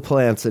 No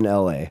plants in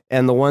LA.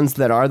 And the ones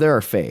that are there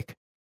are fake.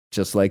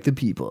 Just like the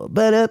people.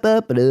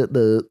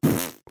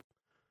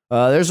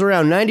 There's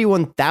around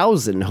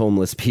 91,000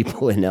 homeless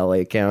people in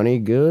LA County.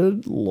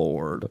 Good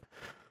Lord.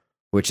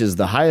 Which is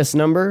the highest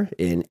number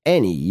in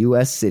any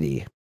U.S.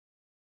 city.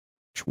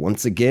 Which,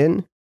 once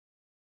again,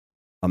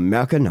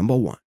 America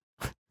 #1.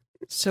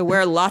 So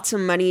where lots of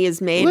money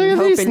is made. Look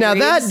at these. Now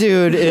that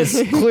dude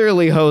is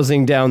clearly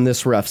hosing down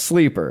this rough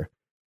sleeper.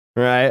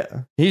 Right?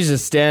 He's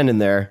just standing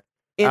there.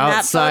 In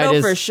outside that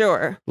photo, for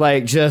sure.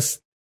 Like,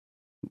 just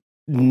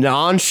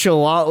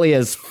nonchalantly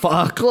as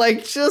fuck.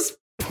 Like, just...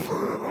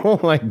 Oh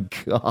my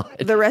God.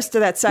 The rest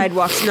of that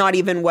sidewalk's not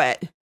even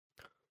wet.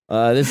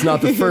 This is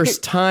not the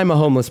first time a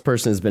homeless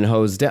person has been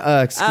hosed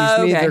down. Excuse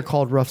me, they're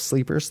called rough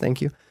sleepers.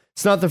 Thank you.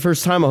 It's not the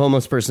first time a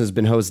homeless person has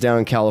been hosed down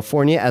in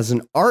California, as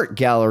an art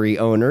gallery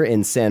owner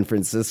in San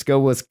Francisco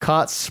was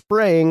caught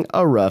spraying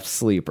a rough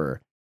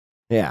sleeper.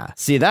 Yeah.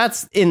 See,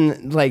 that's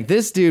in, like,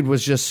 this dude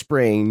was just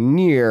spraying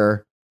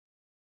near.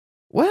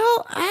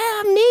 Well,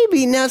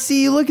 maybe. Now,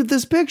 see, you look at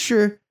this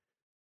picture.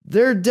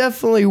 There's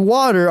definitely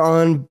water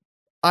on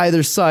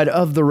either side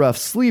of the rough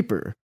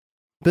sleeper,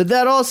 but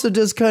that also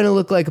does kind of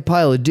look like a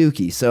pile of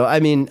dookie. So I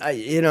mean,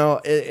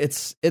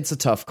 it's a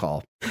tough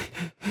call.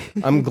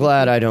 I'm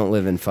glad I don't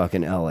live in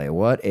fucking LA.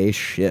 What a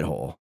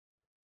shithole.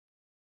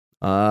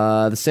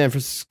 The San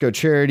Francisco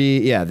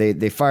charity,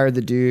 they fired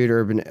the dude.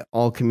 Urban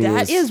Alchemy.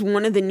 That is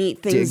one of the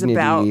neat things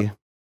about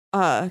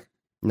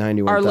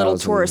 91,000. Our little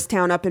tourist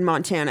town up in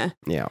Montana.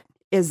 Yeah.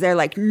 Is they're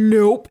like,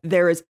 nope,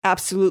 there is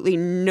absolutely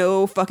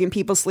no fucking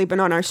people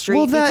sleeping on our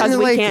street because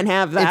we can't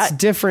have that. It's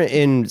different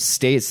in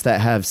states that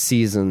have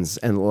seasons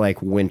and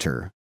like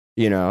winter,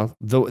 you know,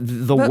 the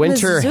but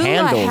winter Missoula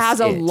handles has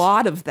a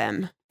lot of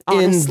them,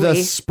 honestly. In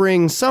the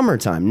spring,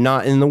 summertime,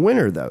 not in the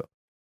winter though.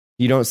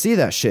 You don't see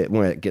that shit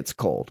when it gets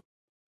cold.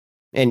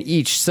 And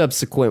each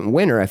subsequent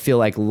winter, I feel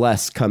like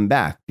less come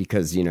back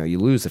because, you know, you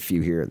lose a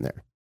few here and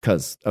there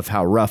because of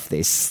how rough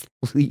they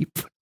sleep.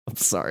 I'm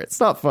sorry. It's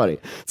not funny.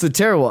 It's a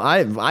terrible...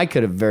 I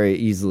could have very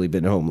easily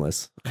been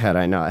homeless had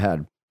I not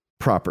had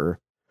proper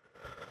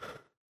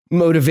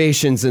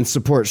motivations and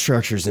support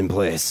structures in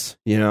place,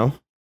 you know?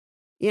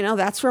 You know,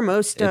 that's where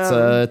most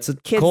it's a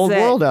kids cold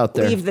world out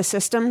there. Leave the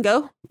system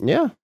go.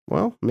 Yeah.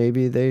 Well,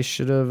 maybe they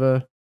should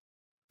have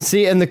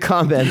See, in the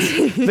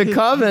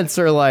comments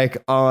are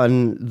like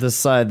on the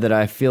side that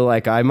I feel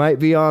like I might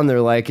be on.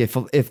 They're like,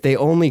 if they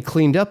only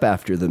cleaned up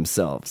after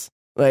themselves,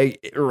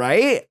 like,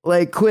 right?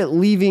 Like, quit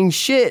leaving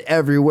shit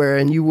everywhere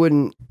and you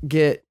wouldn't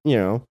get,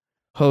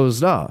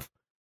 hosed off.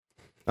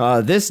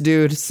 This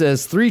dude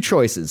says 3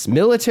 choices: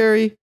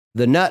 military,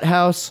 the nut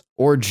house,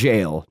 or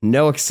jail.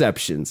 No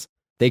exceptions.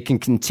 They can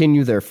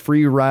continue their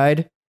free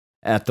ride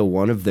at the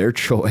one of their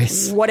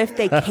choice. What if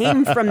they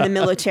came from the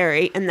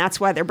military and that's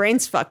why their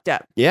brain's fucked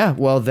up? Yeah,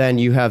 well, then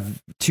you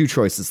have 2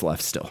 choices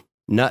left still.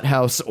 Nut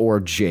house or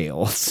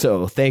jail.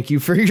 So thank you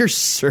for your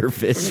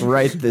service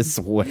right this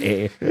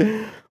way.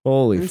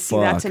 Holy fuck. See,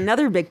 that's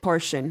another big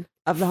portion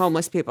of the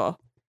homeless people.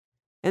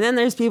 And then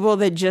there's people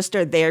that just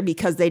are there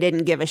because they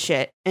didn't give a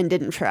shit and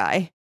didn't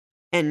try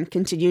and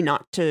continue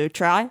not to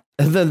try.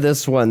 And then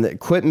this one, that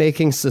quit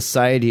making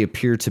society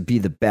appear to be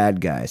the bad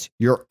guys.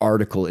 Your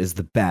article is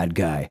the bad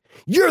guy.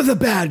 You're the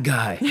bad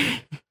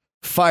guy.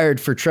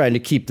 Fired for trying to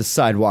keep the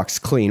sidewalks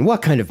clean.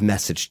 What kind of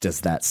message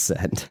does that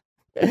send?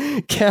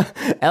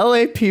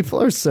 LA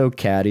people are so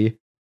catty.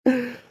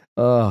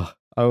 Oh,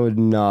 I would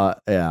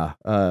not. Yeah.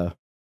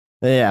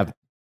 Yeah.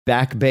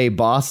 Back Bay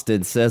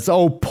Boston says,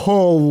 oh,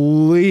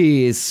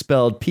 police,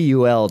 spelled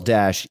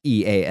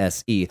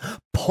P-U-L-E-A-S-E.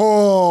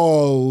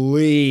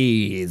 Police.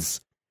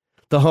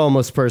 The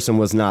homeless person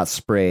was not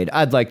sprayed.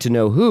 I'd like to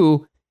know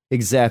who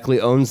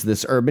exactly owns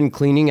this urban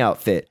cleaning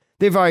outfit.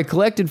 They've already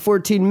collected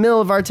 14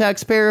 mil of our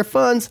taxpayer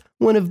funds.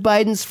 One of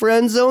Biden's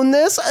friends own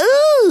this.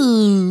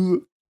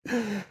 Ooh.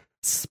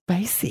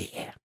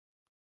 Spicy.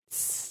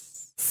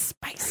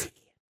 Spicy.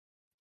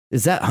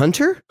 Is that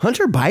Hunter?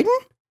 Hunter Biden?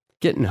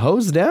 Getting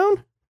hosed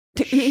down?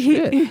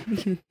 Shit.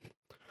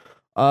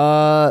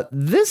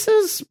 This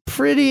is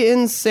pretty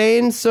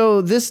insane.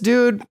 So this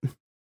dude,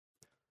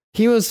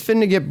 he was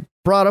finna get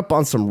brought up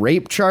on some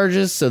rape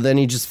charges, so then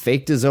he just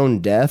faked his own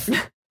death.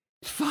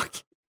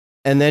 Fuck.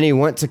 And then he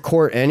went to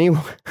court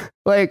anyway.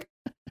 Like,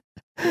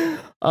 his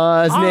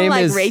name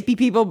is rapey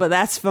people, but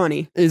that's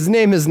funny. His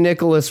name is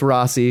Nicholas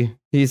Rossi.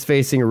 He's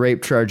facing a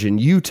rape charge in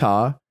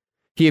Utah.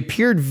 He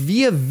appeared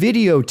via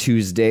video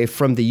Tuesday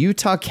from the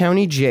Utah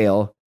County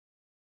Jail,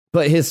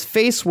 but his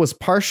face was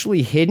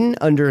partially hidden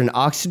under an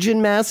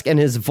oxygen mask and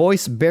his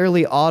voice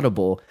barely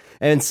audible.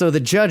 And so the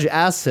judge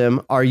asks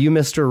him, "Are you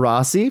Mr.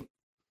 Rossi?"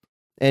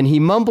 And he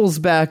mumbles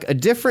back a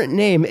different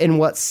name in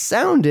what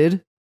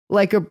sounded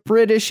like a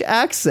British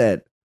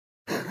accent.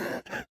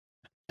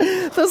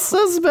 The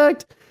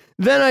suspect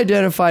then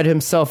identified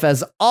himself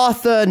as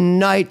Arthur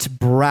Knight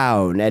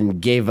Brown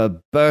and gave a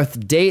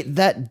birth date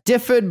that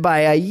differed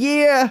by a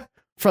year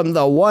from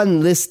the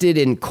one listed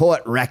in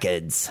court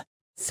records.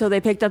 So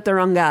they picked up the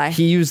wrong guy.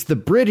 He used the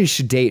British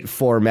date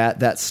format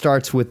that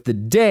starts with the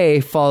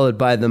day followed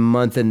by the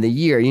month and the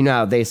year. You know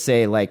how they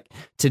say, like,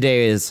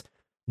 today is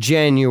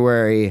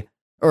January,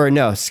 or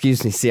no,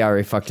 excuse me, see, I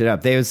already fucked it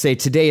up. They would say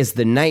today is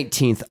the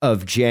 19th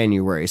of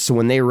January. So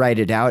when they write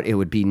it out, it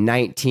would be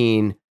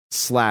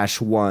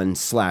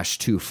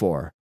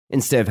 19/1/24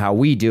 instead of how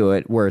we do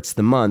it, where it's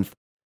the month,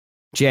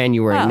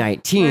 January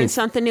 19th. Learn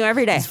something new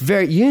every day. It's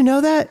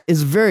that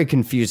is very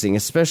confusing,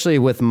 especially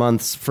with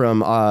months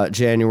from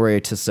January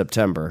to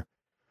September.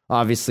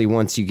 Obviously,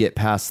 once you get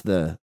past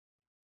the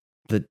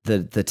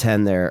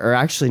 10 there, or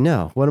actually,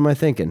 no, what am I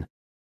thinking?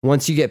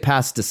 Once you get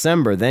past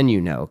December, then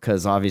you know,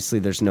 because obviously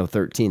there's no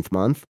 13th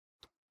month.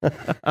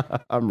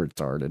 I'm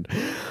retarded.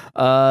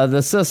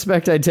 The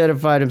suspect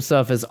identified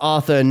himself as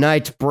Arthur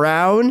Knight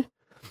Brown.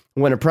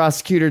 When a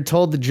prosecutor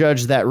told the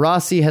judge that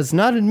Rossi has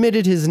not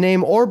admitted his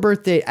name or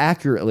birthday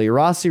accurately,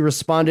 Rossi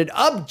responded,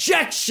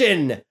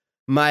 "Objection,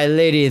 my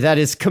lady, that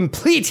is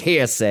complete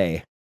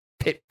hearsay."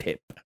 Pip,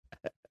 pip.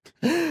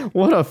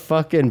 What a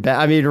fucking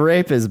I mean,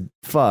 rape is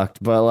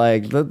fucked, but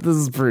like, this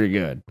is pretty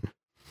good.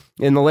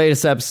 In the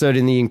latest episode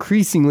in the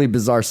increasingly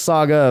bizarre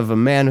saga of a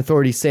man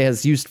authorities say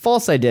has used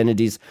false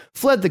identities,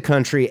 fled the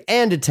country,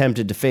 and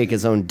attempted to fake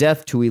his own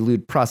death to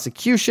elude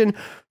prosecution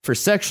for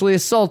sexually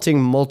assaulting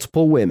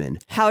multiple women.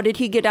 How did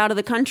he get out of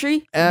the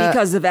country?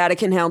 Because the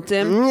Vatican helped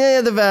him?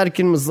 Yeah, the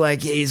Vatican was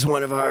like, yeah, he's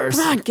one of ours.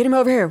 Come on, get him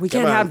over here. We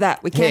can't have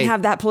that. We can't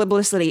have that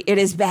publicity. It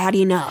is bad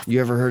enough.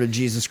 You ever heard of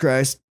Jesus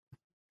Christ?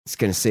 It's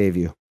going to save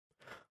you.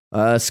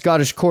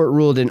 Scottish court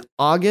ruled in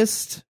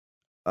August...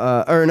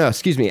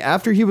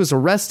 after he was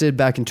arrested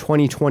back in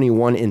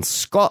 2021 in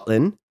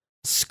Scotland,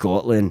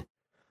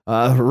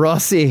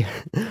 Rossi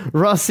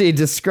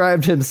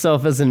described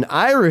himself as an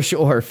Irish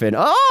orphan.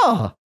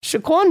 Oh,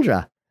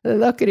 Shaquandra,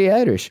 look at the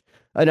Irish.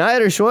 An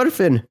Irish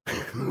orphan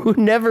who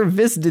never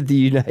visited the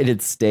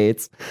United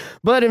States.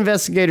 But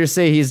investigators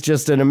say he's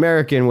just an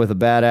American with a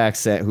bad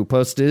accent who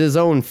posted his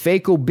own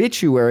fake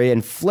obituary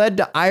and fled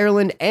to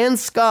Ireland and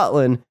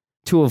Scotland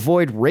to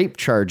avoid rape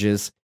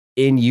charges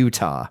in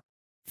Utah.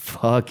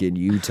 Fucking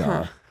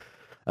Utah.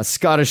 A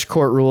Scottish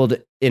court ruled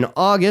in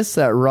August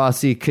that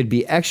Rossi could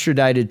be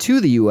extradited to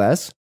the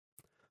U.S.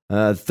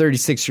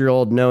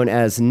 36-year-old known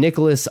as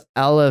Nicholas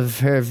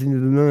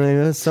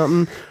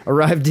something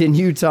arrived in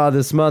Utah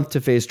this month to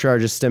face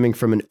charges stemming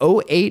from an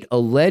 2008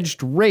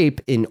 alleged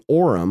rape in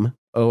Orem,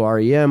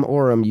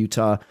 Orem,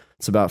 Utah.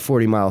 It's about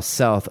 40 miles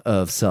south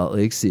of Salt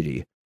Lake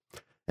City.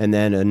 And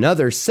then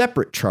another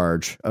separate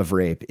charge of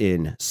rape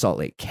in Salt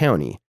Lake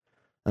County.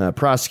 A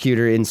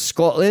prosecutor in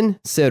Scotland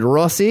said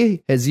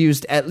Rossi has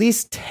used at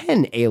least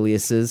 10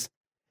 aliases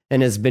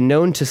and has been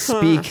known to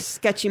speak...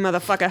 sketchy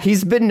motherfucker.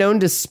 He's been known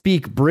to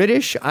speak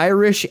British,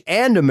 Irish,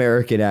 and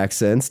American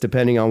accents,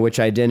 depending on which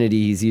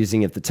identity he's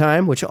using at the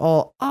time, which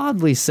all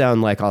oddly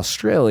sound like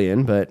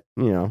Australian, but,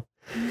 you know.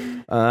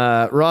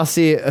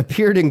 Rossi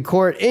appeared in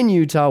court in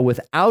Utah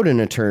without an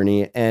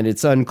attorney, and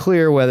it's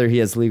unclear whether he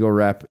has legal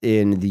rep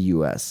in the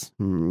U.S.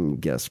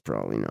 Guess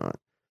probably not.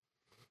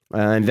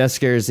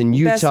 Investigators in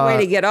Utah... Best way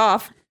to get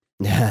off.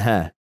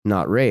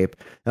 Not rape.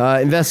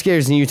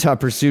 Investigators in Utah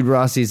pursued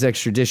Rossi's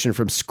extradition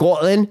from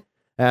Scotland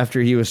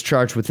after he was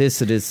charged with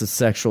incidents of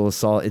sexual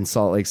assault in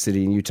Salt Lake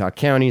City and Utah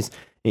counties.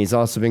 And he's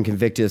also been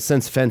convicted of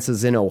sex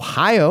offenses in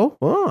Ohio.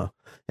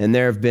 And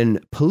there have been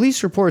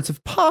police reports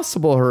of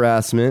possible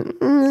harassment,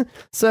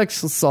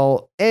 sex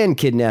assault, and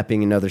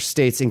kidnapping in other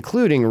states,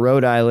 including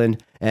Rhode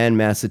Island and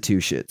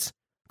Massachusetts,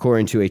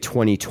 according to a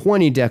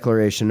 2020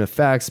 declaration of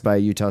facts by a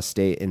Utah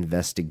State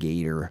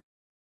investigator.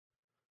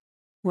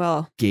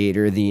 Well,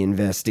 Gator the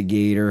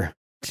investigator.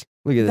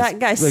 Look at this. That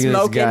guy's Look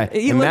smoking. At this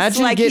guy. He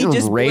Imagine looks like he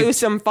just raped. blew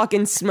some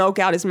fucking smoke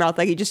out his mouth.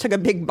 Like he just took a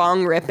big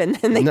bong rip and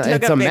then they took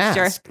It's a a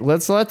picture. mask.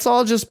 Let's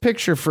all just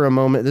picture for a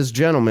moment this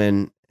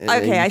gentleman.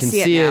 Okay, I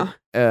see it now.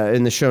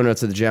 In the show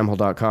notes of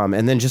thejamhole.com.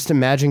 And then just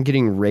imagine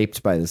getting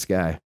raped by this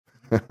guy.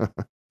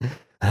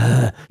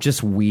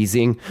 Just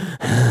wheezing.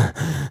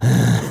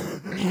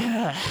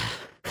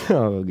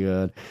 Oh,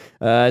 God.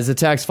 As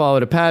attacks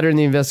followed a pattern,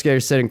 the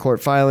investigator said in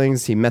court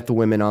filings, he met the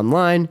women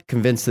online,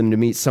 convinced them to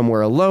meet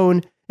somewhere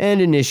alone,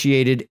 and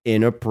initiated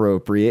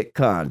inappropriate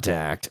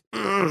contact.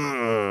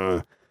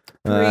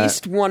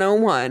 Priest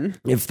 101.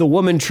 If the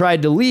woman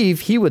tried to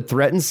leave, he would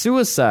threaten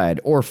suicide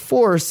or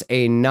force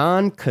a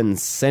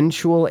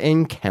non-consensual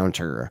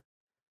encounter.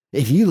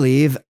 If you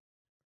leave,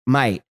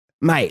 mate,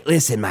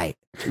 listen, you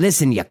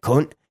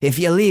cunt. If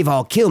you leave,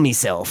 I'll kill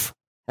myself.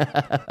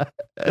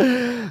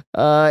 In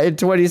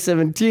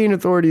 2017,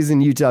 authorities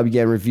in Utah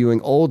began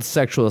reviewing old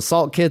sexual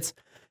assault kits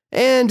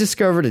and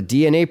discovered a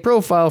DNA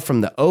profile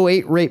from the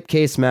 2008 rape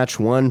case match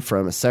one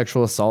from a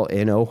sexual assault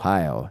in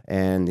Ohio.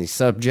 And the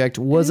subject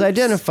was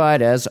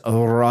identified as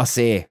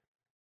Rossi.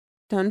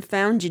 Done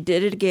found you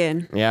did it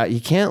again. Yeah, you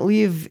can't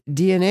leave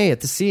DNA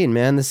at the scene,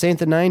 man. This ain't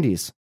the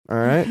 90s. All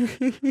right?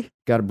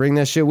 Got to bring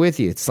that shit with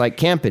you. It's like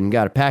camping.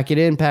 Got to pack it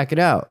in, pack it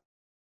out.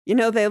 You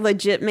know, they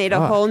legit made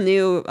a whole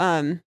new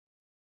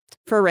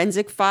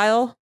forensic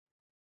file.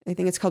 I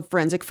think it's called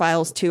Forensic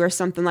Files 2 or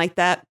something like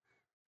that.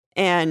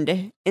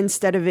 And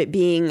instead of it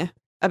being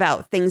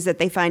about things that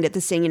they find at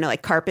the scene, you know,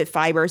 like carpet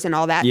fibers and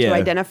all that to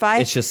identify.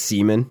 It's just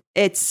semen.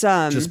 It's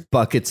just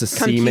buckets of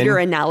computer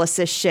semen.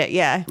 analysis shit,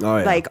 yeah. Oh,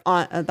 yeah. Like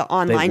on the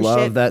online they love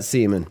shit. that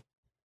semen.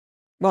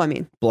 Well, I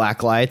mean,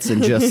 black lights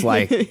and just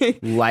like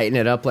lighting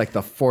it up like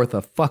the 4th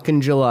of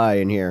fucking July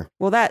in here.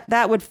 Well,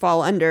 that would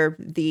fall under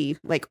the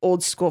like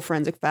old school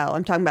forensic file.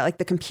 I'm talking about like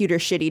the computer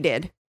shit he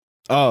did.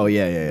 Oh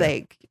yeah.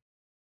 Like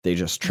they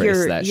just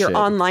trace that your shit.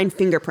 online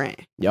fingerprint.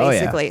 Oh,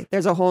 basically, yeah.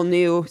 There's a whole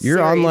new your series.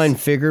 online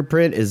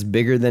fingerprint is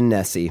bigger than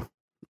Nessie.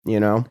 You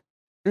know,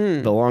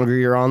 the longer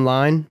you're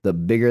online, the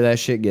bigger that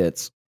shit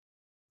gets.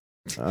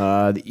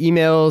 The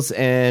emails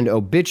and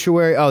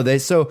obituary.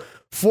 So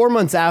 4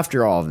 months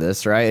after all of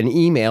this, right, an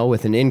email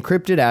with an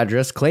encrypted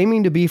address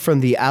claiming to be from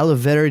the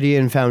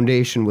Alaverdian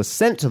Foundation was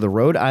sent to the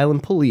Rhode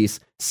Island police,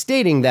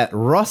 stating that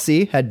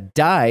Rossi had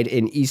died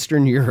in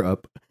Eastern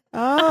Europe.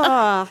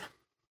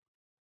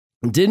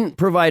 Didn't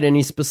provide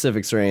any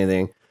specifics or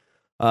anything.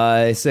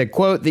 It said,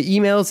 quote, the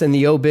emails and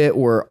the obit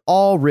were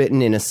all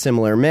written in a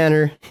similar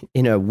manner,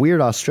 in a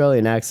weird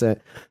Australian accent.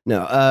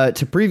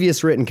 To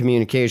previous written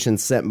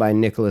communications sent by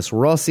Nicholas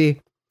Rossi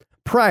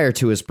prior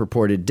to his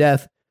purported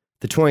death.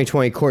 The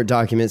 2020 court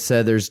document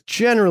said there's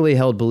generally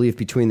held belief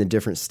between the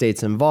different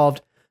states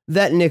involved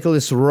that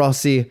Nicholas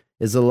Rossi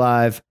is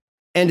alive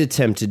and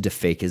attempted to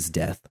fake his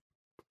death.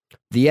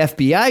 The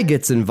FBI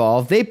gets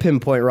involved. They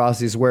pinpoint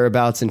Rossi's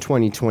whereabouts in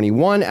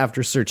 2021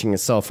 after searching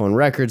his cell phone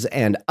records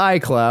and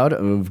iCloud,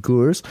 of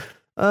course.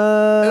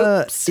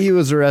 He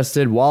was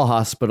arrested while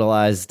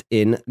hospitalized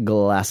in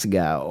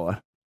Glasgow.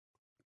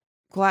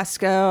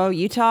 Glasgow,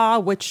 Utah?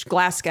 Which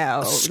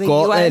Glasgow?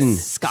 Scotland. The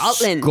US?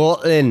 Scotland.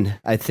 Scotland,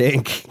 I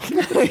think.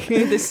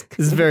 This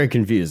is very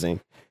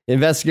confusing.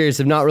 Investigators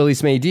have not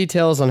released many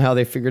details on how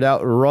they figured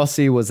out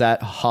Rossi was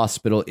at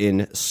hospital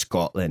in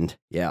Scotland.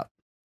 Yeah.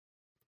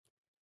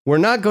 We're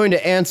not going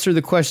to answer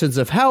the questions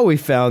of how we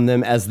found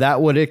them, as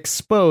that would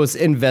expose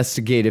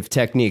investigative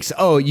techniques.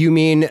 Oh, you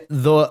mean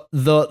the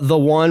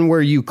one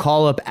where you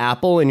call up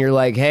Apple and you're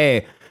like,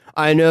 hey,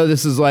 I know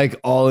this is like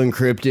all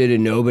encrypted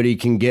and nobody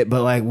can get,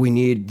 but like we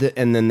need,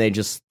 and then they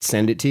just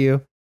send it to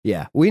you?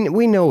 Yeah, we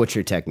know what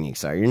your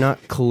techniques are. You're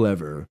not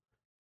clever.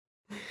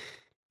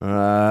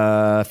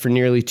 For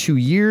nearly 2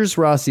 years,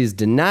 Rossi has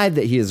denied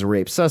that he is a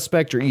rape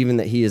suspect or even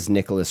that he is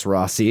Nicholas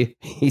Rossi.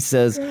 He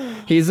says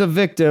he's a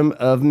victim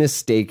of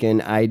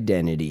mistaken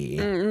identity.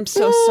 I'm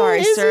so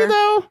sorry, is sir. He,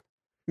 though?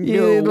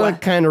 No. He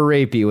looked kind of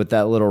rapey with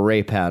that little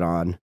rape hat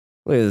on.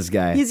 Look at this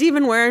guy. He's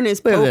even wearing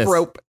his Look at Pope this.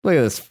 rope. Look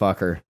at this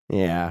fucker.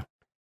 Yeah.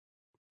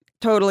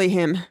 Totally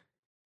him.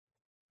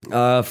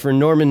 For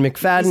Norman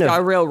McFadden He's got a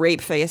of real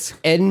rape face.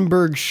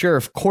 Edinburgh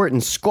Sheriff Court in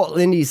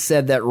Scotland, he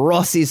said that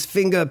Rossi's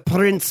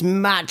fingerprints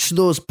match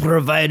those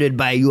provided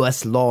by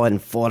U.S. law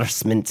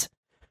enforcement.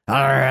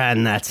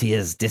 And that he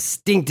has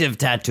distinctive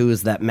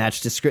tattoos that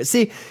match description.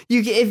 See,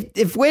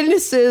 if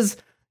witnesses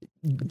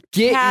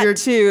get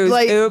Tattoos. your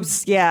like,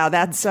 oops. Yeah,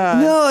 that's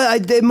no,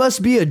 it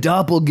must be a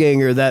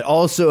doppelganger that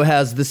also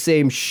has the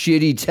same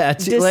shitty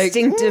tattoo,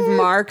 distinctive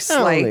marks, I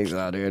don't like think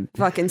so, dude.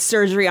 fucking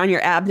surgery on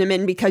your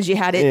abdomen because you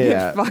had it.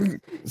 Yeah.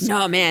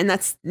 No, man,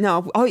 that's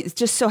no. Oh, it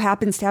just so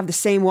happens to have the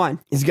same one.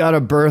 He's got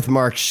a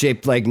birthmark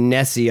shaped like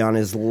Nessie on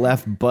his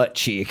left butt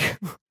cheek.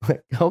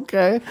 Like,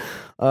 okay.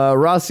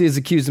 Rossi has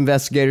accused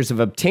investigators of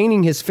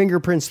obtaining his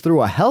fingerprints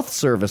through a health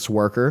service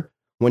worker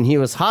when he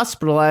was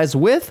hospitalized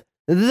with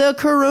the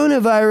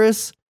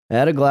coronavirus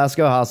at a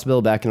Glasgow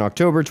hospital back in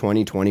October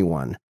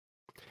 2021.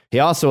 He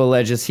also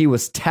alleges he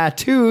was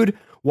tattooed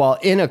while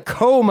in a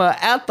coma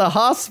at the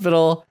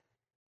hospital.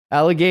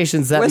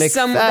 Allegations that with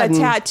McFadden... the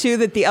tattoo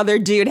that the other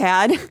dude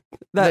had.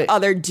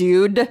 Other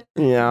dude.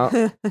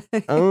 Yeah. I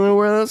don't know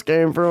where this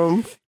came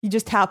from. You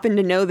just happen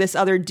to know this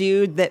other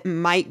dude that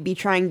might be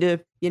trying to,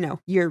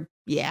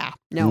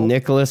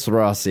 Nicholas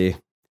Rossi.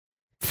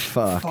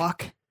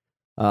 Fuck.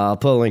 I'll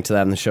put a link to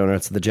that in the show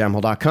notes at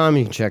thejamhole.com.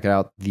 You can check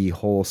out the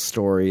whole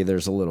story.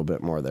 There's a little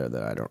bit more there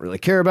that I don't really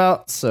care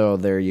about. So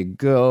there you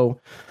go.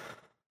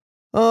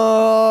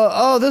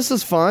 This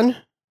is fun.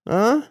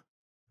 Huh?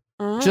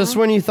 Just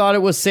when you thought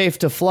it was safe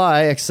to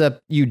fly,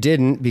 except you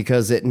didn't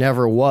because it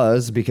never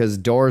was, because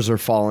doors are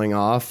falling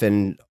off.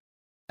 And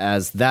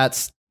as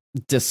that's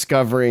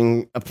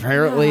discovering,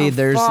 apparently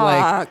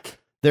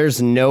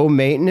there's no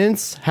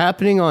maintenance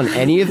happening on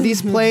any of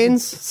these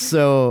planes.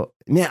 So,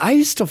 man, I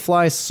used to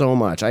fly so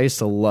much. I used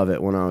to love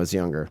it when I was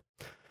younger.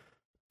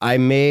 I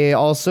may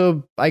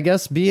also, I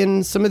guess, be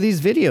in some of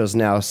these videos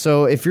now.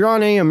 So if you're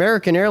on any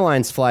American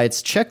Airlines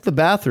flights, check the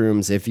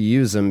bathrooms if you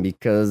use them,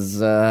 because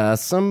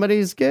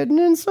somebody's getting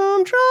in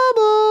some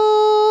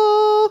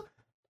trouble.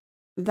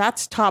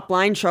 That's top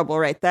line trouble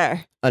right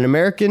there. An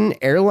American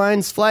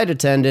Airlines flight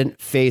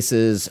attendant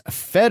faces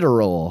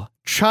federal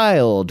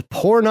child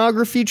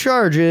pornography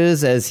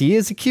charges as he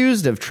is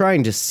accused of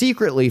trying to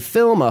secretly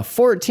film a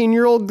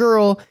 14-year-old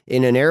girl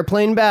in an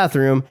airplane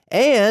bathroom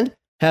and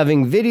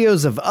having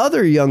videos of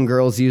other young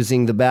girls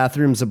using the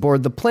bathrooms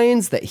aboard the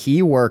planes that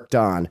he worked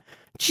on.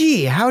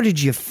 Gee, how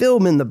did you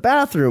film in the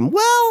bathroom?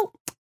 Well,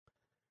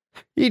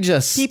 he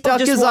just People stuck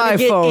just his want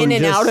to iPhone get in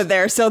and out of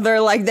there, so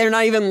they're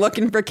not even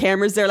looking for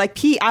cameras. They're like,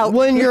 pee out.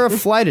 When you're a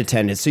flight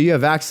attendant, so you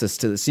have access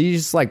to this. So you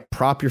just like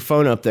prop your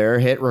phone up there,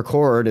 hit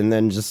record, and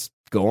then just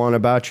go on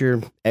about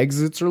your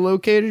exits are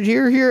located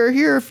here.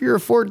 If you're a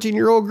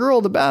 14-year-old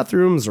girl, the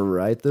bathrooms are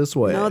right this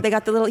way. No, they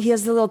got he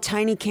has the little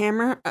tiny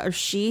camera, or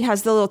she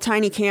has the little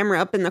tiny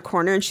camera up in the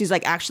corner, and she's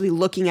like actually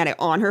looking at it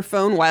on her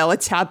phone while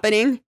it's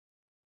happening.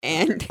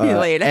 And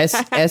later.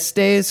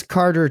 Estes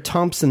Carter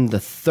Thompson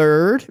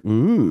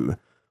III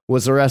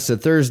was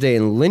arrested Thursday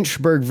in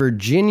Lynchburg,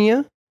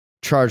 Virginia,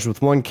 charged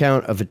with 1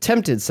 count of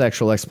attempted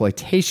sexual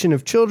exploitation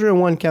of children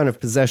and 1 count of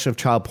possession of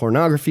child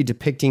pornography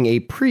depicting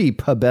a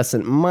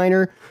prepubescent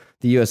minor.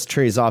 The U.S.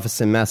 Attorney's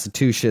Office in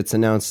Massachusetts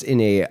announced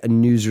in a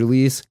news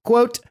release,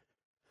 quote,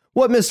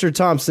 "What Mr.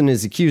 Thompson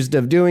is accused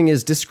of doing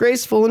is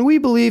disgraceful and we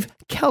believe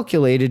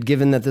calculated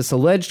given that this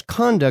alleged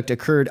conduct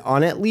occurred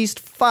on at least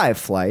 5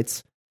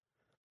 flights."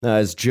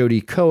 As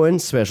Jody Cohen,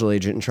 special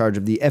agent in charge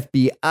of the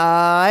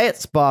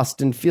FBI's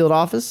Boston field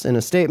office, in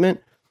a statement,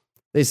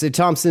 they say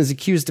Thompson is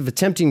accused of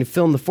attempting to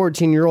film the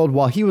 14-year-old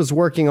while he was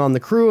working on the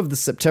crew of the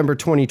September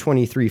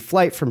 2023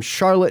 flight from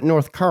Charlotte,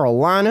 North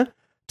Carolina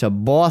to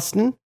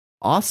Boston.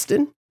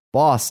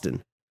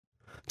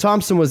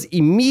 Thompson was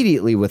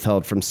immediately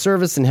withheld from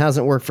service and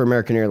hasn't worked for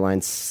American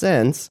Airlines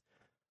since.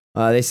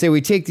 They say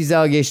we take these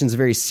allegations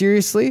very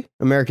seriously.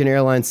 American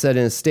Airlines said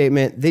in a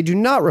statement, they do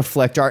not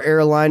reflect our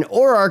airline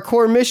or our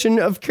core mission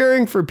of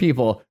caring for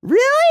people.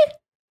 Really?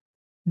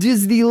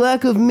 Does the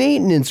lack of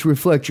maintenance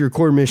reflect your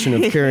core mission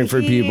of caring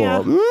for people?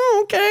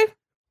 Yeah.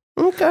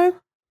 Okay.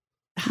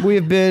 We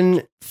have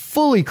been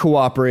fully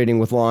cooperating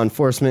with law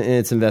enforcement in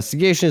its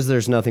investigations.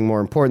 There's nothing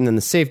more important than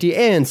the safety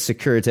and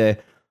security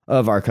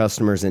of our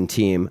customers and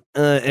team,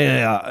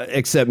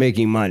 except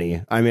making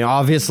money. I mean,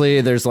 obviously,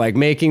 there's like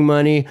making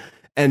money,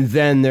 and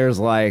then there's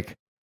like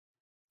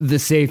the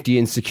safety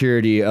and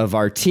security of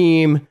our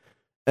team,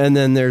 and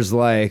then there's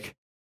like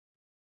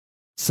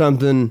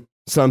something,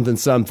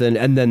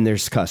 and then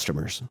there's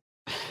customers.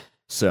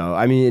 So,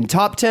 I mean,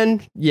 top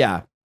 10,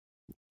 yeah.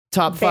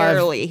 Top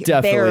 5, definitely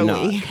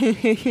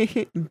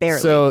not. Barely.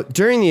 So,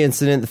 during the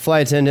incident, the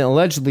flight attendant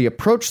allegedly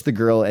approached the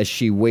girl as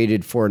she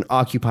waited for an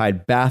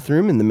occupied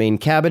bathroom in the main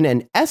cabin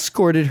and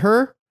escorted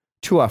her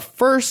to a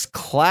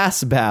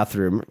first-class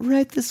bathroom.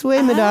 Right this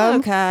way,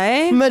 madame.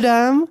 Okay.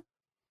 Madame.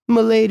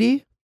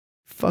 Milady.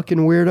 Fucking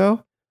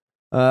weirdo.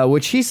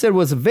 which he said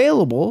was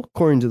available,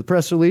 according to the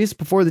press release.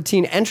 Before the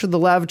teen entered the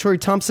lavatory,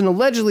 Thompson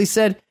allegedly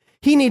said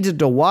he needed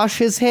to wash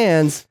his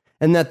hands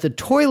and that the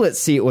toilet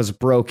seat was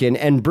broken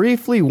and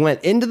briefly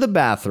went into the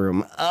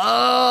bathroom.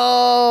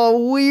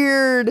 Oh,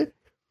 weird.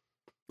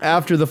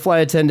 After the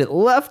flight attendant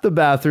left the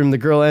bathroom, the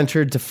girl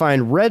entered to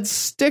find red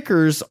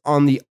stickers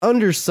on the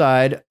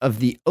underside of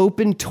the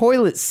open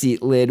toilet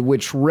seat lid,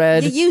 which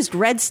read... You used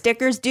red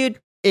stickers,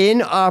 dude?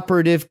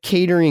 Inoperative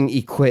catering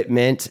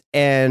equipment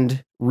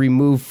and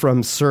removed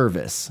from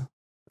service,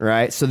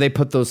 right? So they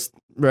put those...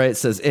 Right, it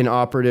says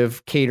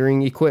inoperative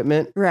catering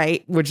equipment.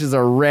 Right. Which is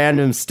a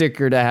random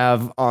sticker to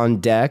have on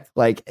deck,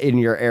 like in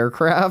your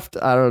aircraft.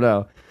 I don't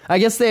know. I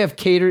guess they have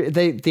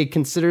they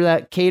consider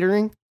that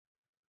catering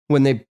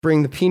when they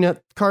bring the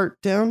peanut cart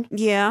down.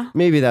 Yeah.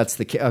 Maybe that's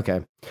the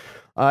okay.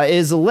 It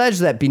is alleged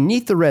that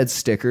beneath the red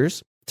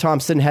stickers,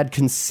 Thompson had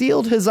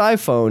concealed his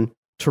iPhone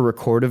to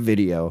record a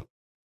video.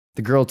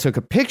 The girl took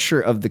a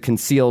picture of the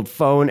concealed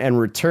phone and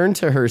returned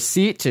to her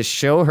seat to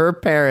show her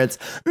parents.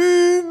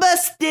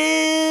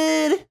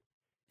 Busted!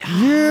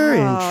 You're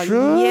in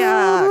trouble.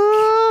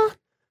 Yuck.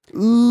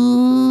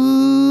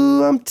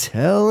 Ooh, I'm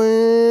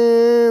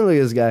telling. Look at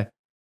this guy.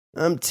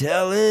 I'm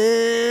telling.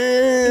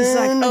 He's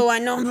like, oh, I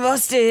know I'm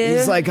busted.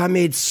 He's like, I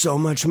made so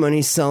much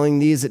money selling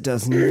these, it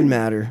doesn't even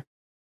matter.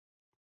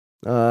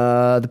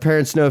 The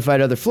parents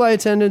notified other flight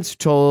attendants who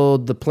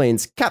told the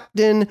plane's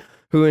captain,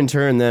 who in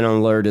turn then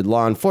alerted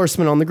law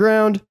enforcement on the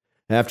ground.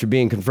 After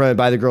being confronted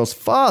by the girl's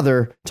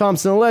father,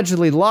 Thompson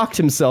allegedly locked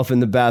himself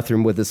in the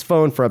bathroom with his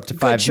phone for up to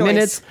 5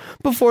 minutes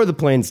before the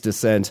plane's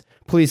descent.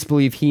 Police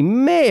believe he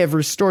may have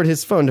restored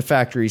his phone to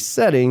factory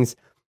settings.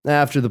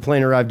 After the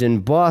plane arrived in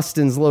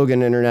Boston's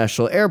Logan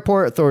International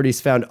Airport, authorities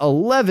found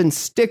 11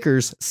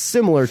 stickers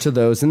similar to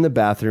those in the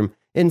bathroom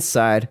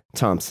inside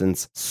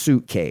Thompson's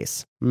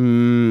suitcase.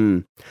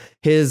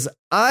 His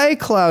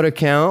iCloud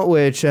account,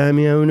 which, I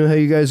mean, I don't know how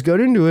you guys got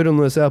into it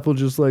unless Apple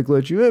just, like,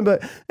 let you in.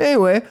 But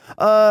anyway,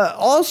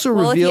 also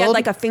revealed... Well, if you had,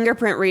 like, a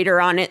fingerprint reader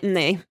on it and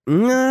they...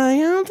 No, I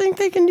don't think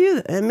they can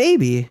do that.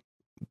 Maybe.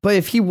 But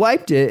if he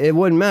wiped it, it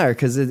wouldn't matter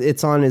because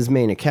it's on his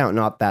main account,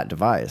 not that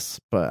device.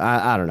 But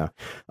I don't know.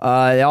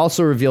 It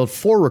also revealed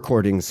 4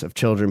 recordings of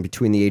children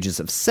between the ages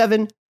of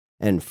 7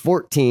 and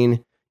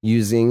 14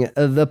 using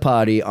the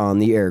potty on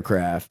the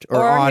aircraft.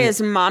 Or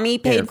his mommy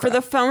paid for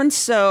the phone,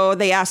 so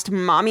they asked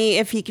mommy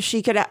if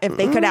they could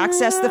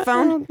access the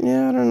phone.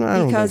 Yeah, I don't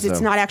know. Because it's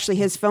not actually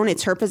his phone,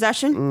 it's her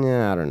possession.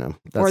 Yeah, I don't know.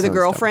 Or the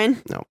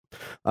girlfriend. Dumb.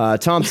 No.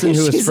 Thompson,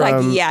 who is She's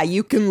from... like, yeah,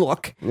 you can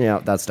look.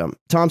 Yeah, that's dumb.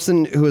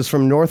 Thompson, who is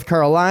from North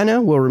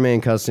Carolina, will remain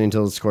in custody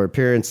until his court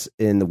appearance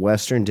in the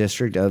Western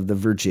District of the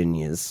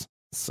Virginias.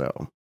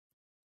 So,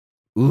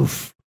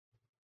 oof.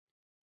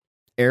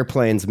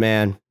 Airplanes,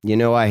 man. You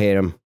know I hate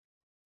them.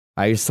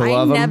 I used to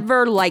love them. I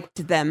never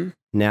liked them.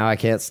 Now I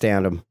can't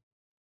stand them.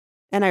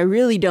 And I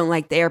really don't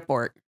like the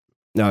airport.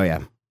 Oh,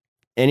 yeah.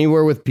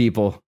 Anywhere with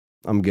people,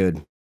 I'm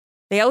good.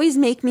 They always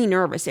make me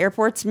nervous.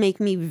 Airports make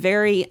me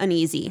very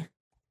uneasy.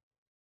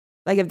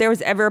 Like, if there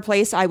was ever a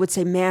place I would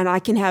say, man, I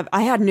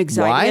had an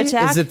anxiety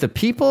attack. Is it the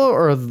people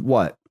or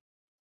what?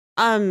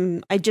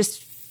 I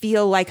just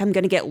feel like I'm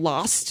going to get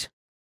lost.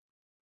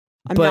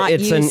 But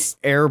it's an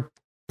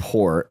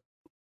airport.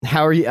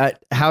 How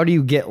do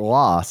you get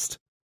lost?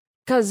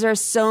 Because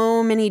there's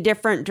so many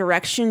different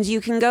directions you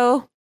can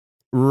go.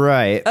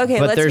 Right. Okay,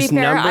 but let's be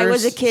fair. I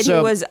was a kid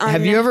who was...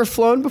 Have you ever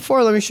flown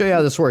before? Let me show you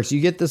how this works. You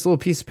get this little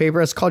piece of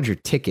paper. It's called your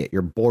ticket,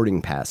 your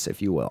boarding pass,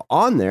 if you will.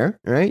 On there,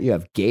 right, you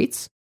have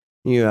gates.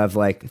 You have,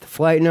 like, the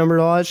flight number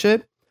and all that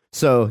shit.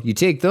 So you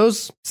take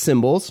those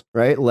symbols,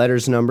 right,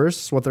 letters, numbers,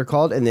 is what they're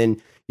called, and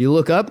then you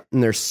look up,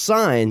 and there's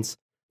signs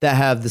that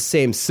have the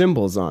same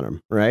symbols on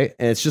them, right?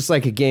 And it's just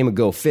like a game of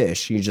Go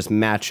Fish. You just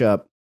match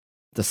up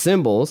the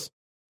symbols.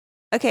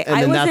 Okay,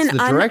 and then that's the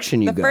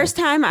direction you go. The first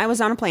time I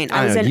was on a plane,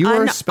 I was an you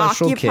were a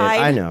special kid.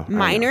 unoccupied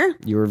minor.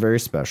 You were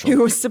very special.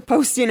 Who was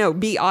supposed to,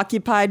 be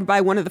occupied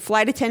by one of the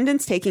flight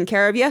attendants taking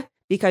care of you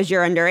because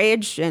you're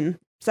underage and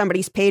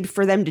somebody's paid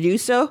for them to do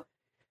so.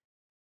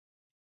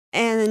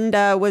 And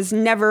was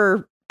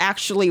never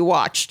actually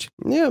watched.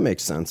 Yeah, it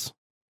makes sense.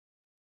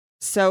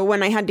 So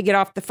when I had to get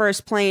off the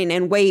first plane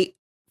and wait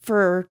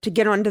to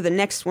get onto the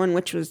next one,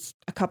 which was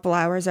a couple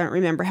hours, I don't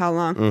remember how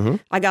long,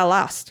 I got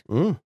lost.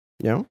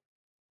 Yeah.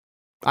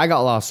 I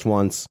got lost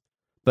once,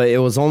 but it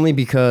was only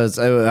because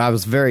I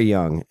was very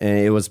young, and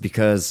it was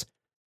because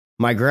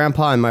my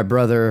grandpa and my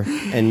brother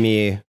and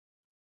me,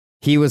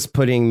 he was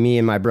putting me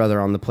and my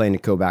brother on the plane to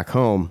go back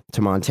home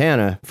to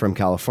Montana from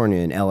California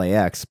in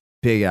LAX,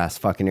 big ass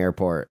fucking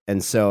airport.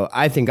 And so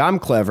I think I'm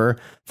clever.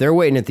 They're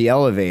waiting at the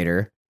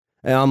elevator,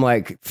 and I'm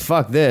like,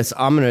 fuck this.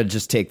 I'm going to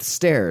just take the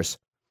stairs.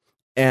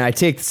 And I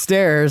take the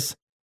stairs,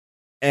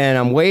 and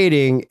I'm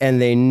waiting, and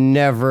they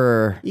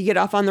never... You get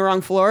off on the wrong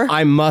floor?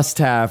 I must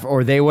have,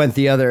 or they went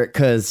the other,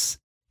 because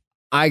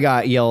I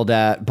got yelled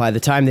at by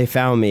the time they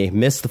found me,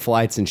 missed the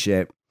flights and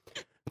shit.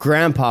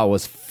 Grandpa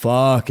was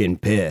fucking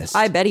pissed.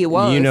 I bet he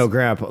was. You know,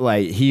 Grandpa,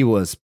 like, he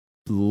was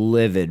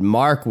livid.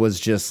 Mark was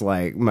just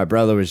like, my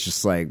brother was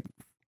just like,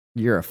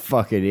 you're a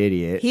fucking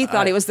idiot. He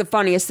thought it was the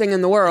funniest thing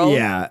in the world.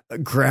 Yeah.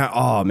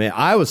 Oh, man.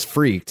 I was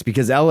freaked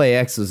because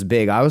LAX was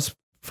big. I was,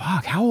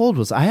 how old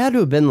was I? Had to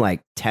have been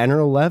like 10 or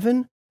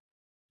 11.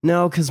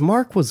 No, because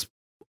Mark was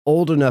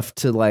old enough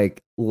to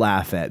like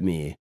laugh at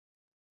me.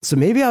 So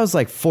maybe I was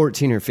like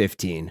 14 or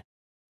 15.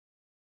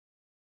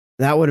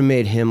 That would have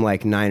made him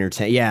like 9 or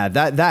 10. Yeah,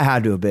 that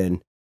had to have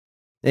been.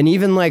 And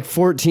even like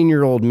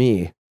 14-year-old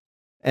me.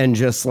 And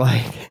just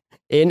like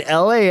in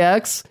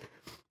LAX,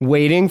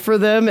 waiting for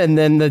them, and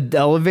then the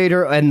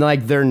elevator, and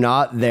like they're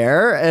not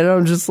there. And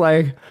I'm just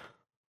like,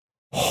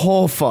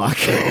 oh, fuck.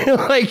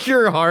 Like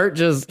your heart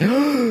just,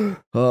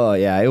 oh,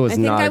 yeah, it was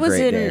not a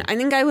great day. I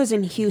think I was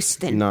in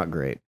Houston. Not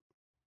great.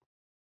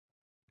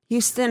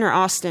 Houston or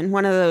Austin,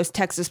 one of those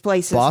Texas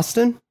places.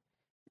 Boston?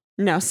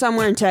 No,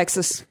 somewhere in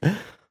Texas.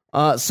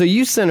 So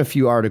you sent a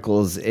few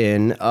articles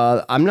in.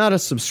 I'm not a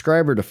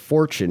subscriber to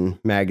Fortune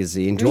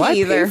magazine. Do I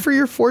pay for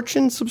your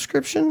Fortune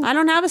subscription? I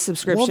don't have a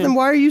subscription. Well, then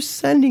why are you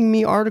sending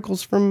me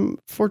articles from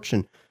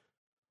Fortune?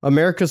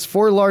 America's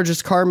 4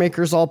 largest car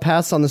makers all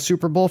pass on the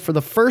Super Bowl for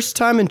the first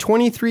time in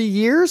 23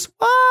 years?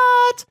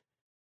 What?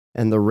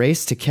 And the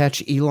race to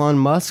catch Elon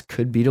Musk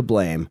could be to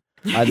blame.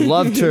 I'd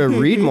love to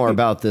read more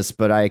about this,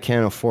 but I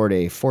can't afford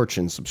a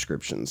Fortune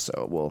subscription,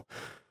 so we'll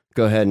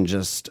go ahead and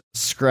just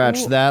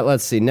scratch that.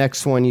 Let's see.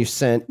 Next one you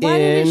sent in. Why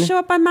did it show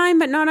up on mine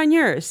but not on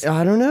yours?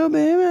 I don't know,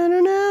 babe. I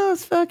don't know.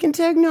 It's fucking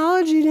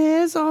technology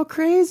day. It's all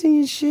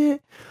crazy and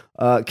shit.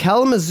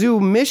 Kalamazoo,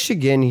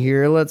 Michigan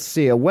here. Let's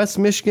see. A West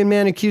Michigan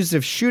man accused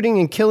of shooting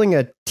and killing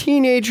a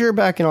teenager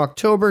back in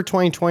October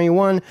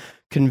 2021,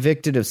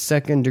 convicted of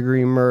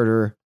second-degree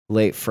murder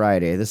late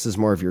Friday. This is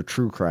more of your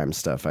true crime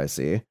stuff, I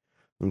see.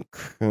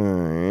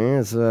 Okay.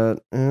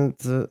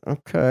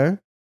 Okay.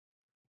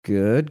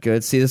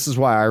 Good. See, this is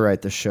why I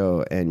write the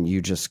show, and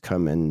you just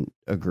come and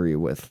agree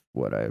with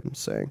what I'm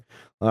saying.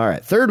 All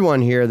right, third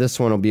one here. This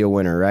one will be a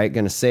winner, right?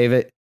 Gonna save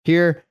it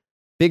here.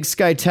 Big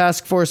Sky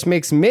Task Force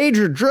makes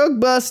major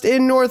drug bust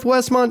in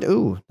Northwest Montana.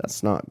 Ooh,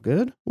 that's not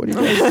good. What are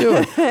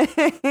you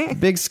guys doing?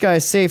 Big Sky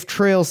Safe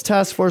Trails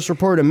Task Force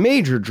reported a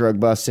major drug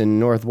bust in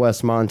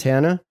Northwest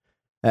Montana.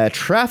 At a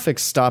traffic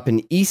stop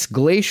in East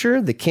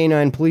Glacier, the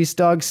canine police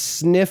dog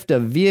sniffed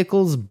a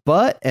vehicle's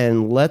butt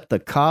and let the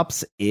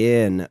cops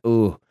in.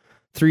 Ooh.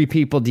 3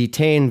 people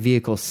detained,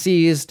 vehicle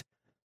seized.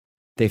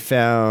 They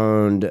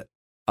found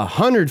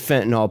 100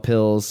 fentanyl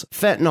pills,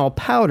 fentanyl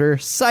powder,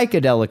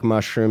 psychedelic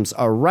mushrooms,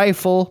 a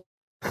rifle.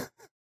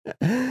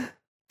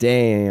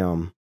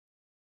 Damn.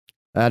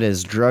 That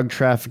is drug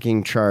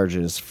trafficking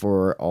charges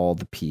for all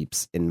the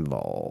peeps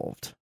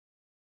involved.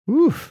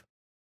 Oof.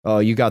 Oh,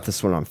 you got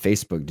this one on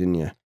Facebook, didn't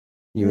you?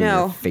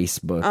 No.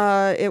 Facebook.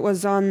 It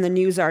was on the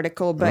news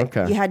article, but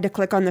you had to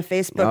click on the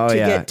Facebook to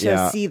get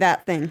to see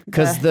that thing.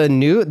 Because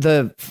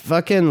the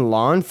fucking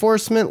law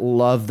enforcement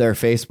love their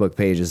Facebook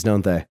pages,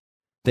 don't they?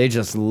 They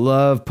just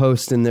love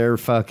posting their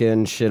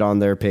fucking shit on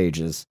their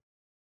pages.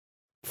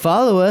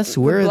 Follow us.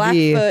 We're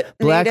the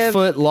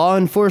Blackfoot Law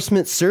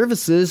Enforcement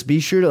Services. Be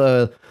sure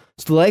to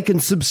like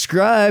and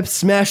subscribe.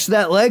 Smash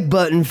that like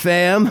button,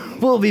 fam.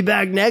 We'll be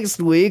back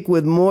next week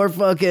with more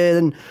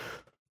fucking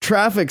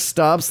traffic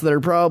stops that are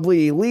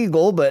probably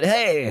illegal, but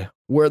hey,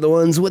 we're the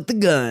ones with the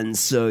guns,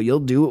 so you'll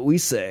do what we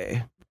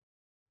say.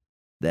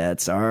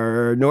 That's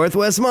our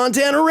Northwest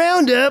Montana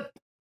Roundup.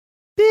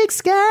 Big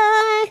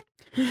Sky.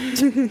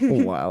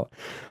 Wow.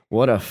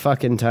 What a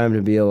fucking time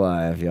to be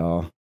alive,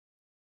 y'all.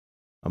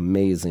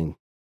 Amazing.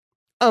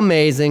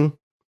 Amazing.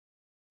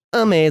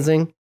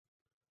 Amazing.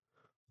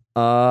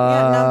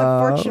 Now the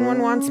Fortune one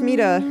wants me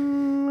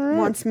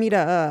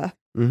to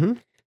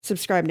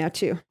subscribe now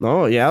too.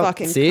 Oh yeah.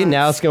 Fucking see, cunts.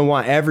 now it's gonna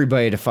want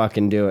everybody to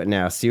fucking do it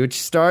now. See what you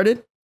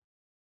started?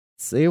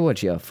 See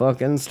what you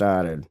fucking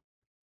started.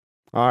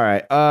 All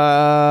right.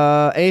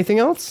 Anything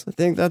else? I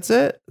think that's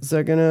it. Is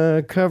that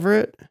gonna cover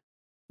it?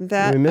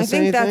 I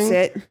think that's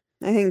it.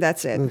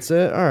 That's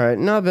it. All right.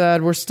 Not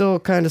bad. We're still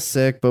kind of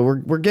sick, but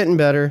we're getting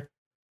better.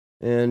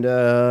 And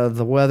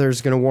the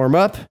weather's gonna warm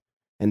up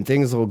and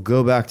things will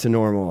go back to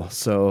normal.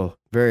 So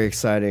very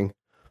exciting.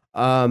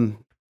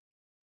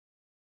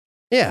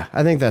 Yeah,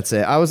 I think that's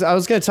it. I was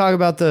going to talk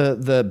about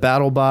the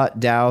BattleBot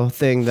DAO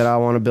thing that I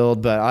want to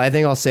build, but I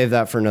think I'll save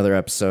that for another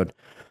episode.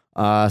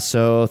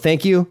 So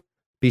thank you.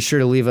 Be sure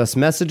to leave us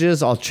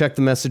messages. I'll check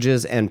the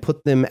messages and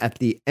put them at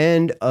the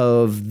end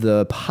of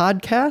the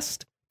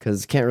podcast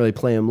because can't really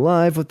play them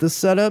live with this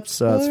setup,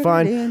 so that's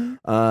fine.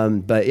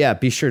 But yeah,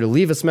 be sure to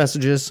leave us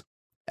messages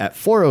at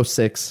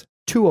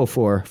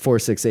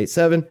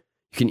 406-204-4687.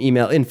 You can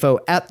email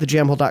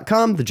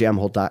info@thejamhole.com,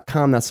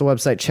 thejamhole.com. That's the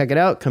website. Check it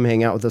out. Come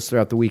hang out with us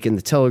throughout the week in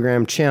the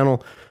Telegram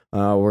channel.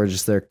 We're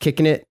just there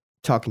kicking it,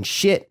 talking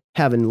shit,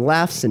 having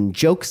laughs and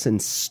jokes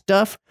and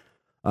stuff.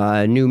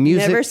 New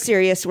music. Never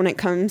serious when it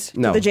comes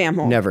to the Jam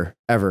Hole. Never,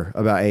 ever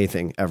about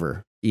anything,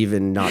 ever.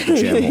 Even not the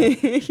Jam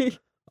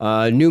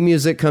Hole. New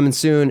music coming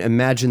soon.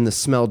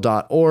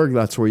 ImagineTheSmell.org.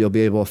 That's where you'll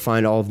be able to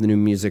find all of the new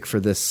music for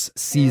this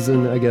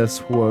season, I guess,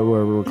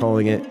 whatever we're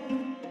calling it.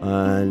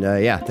 And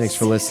yeah, thanks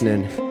for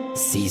listening.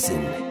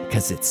 Season,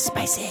 because it's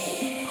spicy.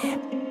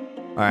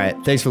 All right.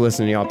 Thanks for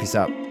listening, y'all. Peace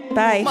out.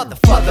 Bye.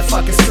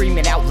 Motherfuckers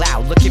screaming out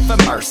loud, looking for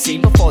mercy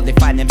before they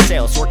find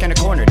themselves working a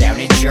corner down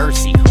in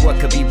Jersey. What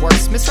could be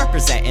worse?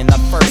 Misrepresenting the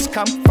first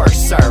come,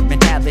 first serve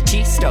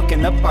mentality stuck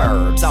in the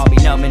burbs. I'll be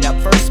numbing up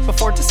first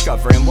before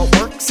discovering what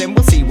works, and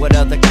we'll see what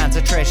other kinds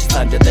of trash is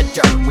under the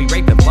dirt. We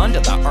rape and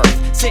plunder the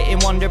earth, sit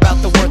and wonder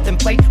about the worth and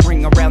play,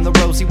 ring around the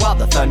rosy while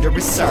the thunder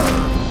is served.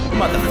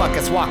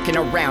 Motherfuckers walking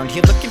around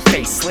here looking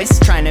faceless,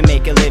 trying to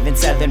make a living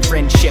selling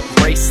friendship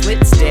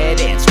bracelets.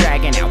 Dead ends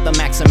dragging out the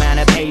max amount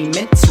of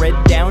payments. Red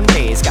down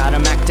days got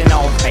them acting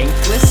all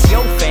bankless.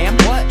 Yo fam,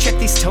 what? Check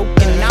these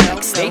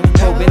tokenomics. They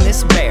probing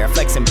this bear,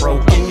 flexing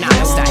broken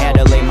honest. I had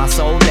to lay my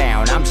soul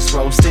down, I'm just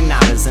roasting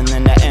nodders. And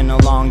then to end a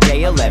long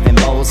day, 11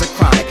 bowls of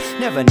chronic.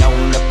 Never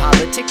known to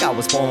politic, I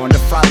was born to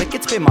frolic.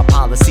 It's been my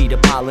policy to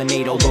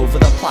pollinate all over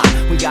the plot.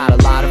 We got a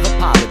lot of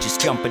apologists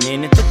jumping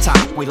in at the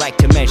top. We like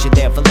to measure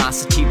their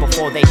velocity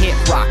before they hit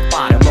rock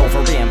bottom. Over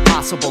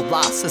impossible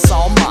loss, it's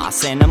all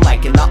moss, and I'm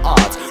liking the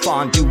odds.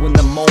 Fondue in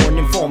the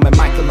morning, forming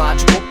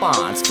mycological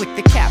bonds. Flick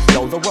the cap,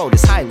 yo, the road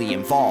is highly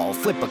involved.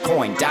 Flip a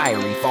coin,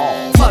 diary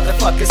falls.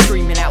 Motherfuckers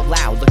screaming out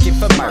loud, looking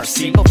for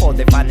mercy before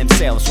they find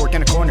themselves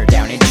working a corner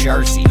down in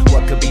Jersey.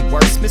 What could be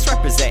worse?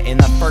 Misrepresenting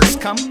the first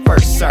come,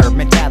 first serve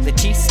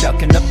mentality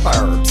stuck in the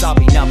burbs. I'll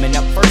be numbing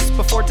up first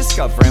before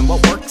discovering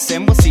what works,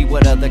 and we'll see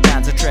what other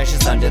kinds of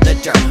treasures under the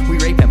dirt. We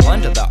rape and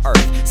plunder the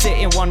earth, sit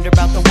and wonder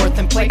about the worth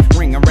and play,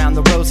 ring around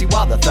the rosy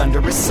while the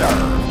thunder is served.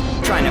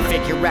 Trying to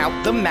figure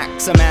out the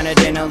max amount of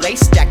dinner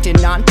lace, acting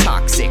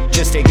non-toxic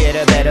just to get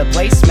a better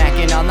place.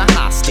 Smacking on the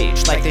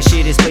hostage like the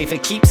shit is played for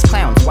keeps.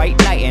 Clowns, white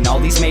knight, and all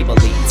these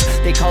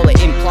Maybellines. They call it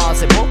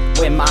implausible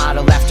when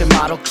model after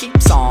model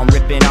keeps on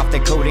ripping off the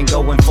coat and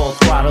going full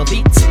throttle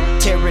beats,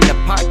 tearing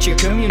apart your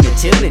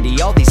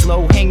community. All these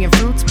low-hanging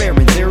fruits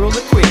bearing zero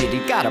liquidity.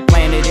 Got a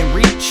planet in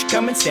reach,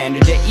 coming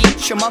standard to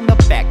each. I'm on the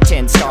back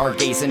 10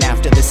 stargazing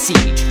after the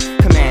siege,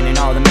 commanding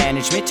all the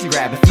management to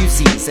grab a few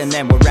Z's, and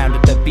then we'll round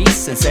up the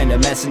beasts and send a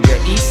messenger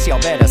east.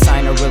 Y'all better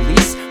sign a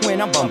release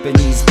when I'm bumping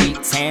these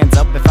beats. Hands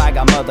up if I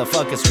got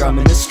motherfuckers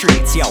drumming the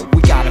streets. Yo,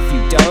 we got a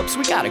few dubs,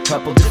 we got a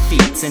couple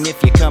defeats, and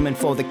if you're coming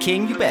for the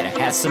king, you better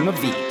have some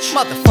of each.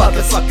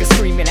 Motherfuckers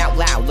screaming out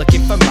loud,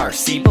 looking for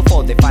mercy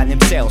before they find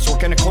themselves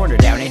working a corner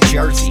down in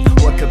Jersey.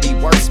 What could be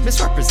worse?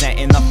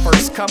 Misrepresenting the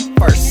first come,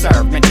 first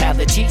serve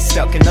mentality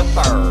stuck in the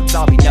burbs.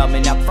 I'll be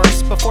numbing up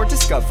first before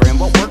discovering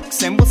what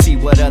works, and we'll see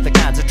what other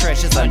kinds of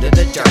treasures under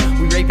the dirt.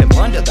 We rape and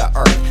plunder the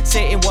earth,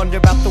 sit and wonder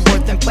about the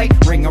worth and play,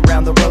 ring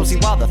around the rosy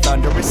while the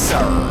thunder is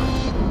served.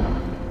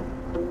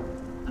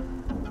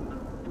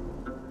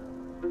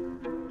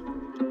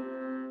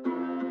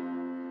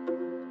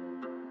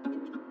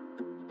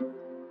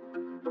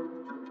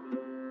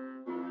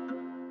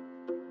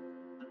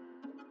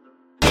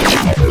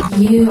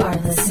 You are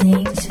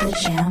listening to The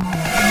Jam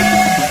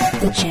Hole.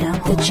 The Jam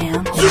Hole. The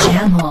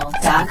Jam Hole.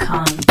 TheJamHole.com.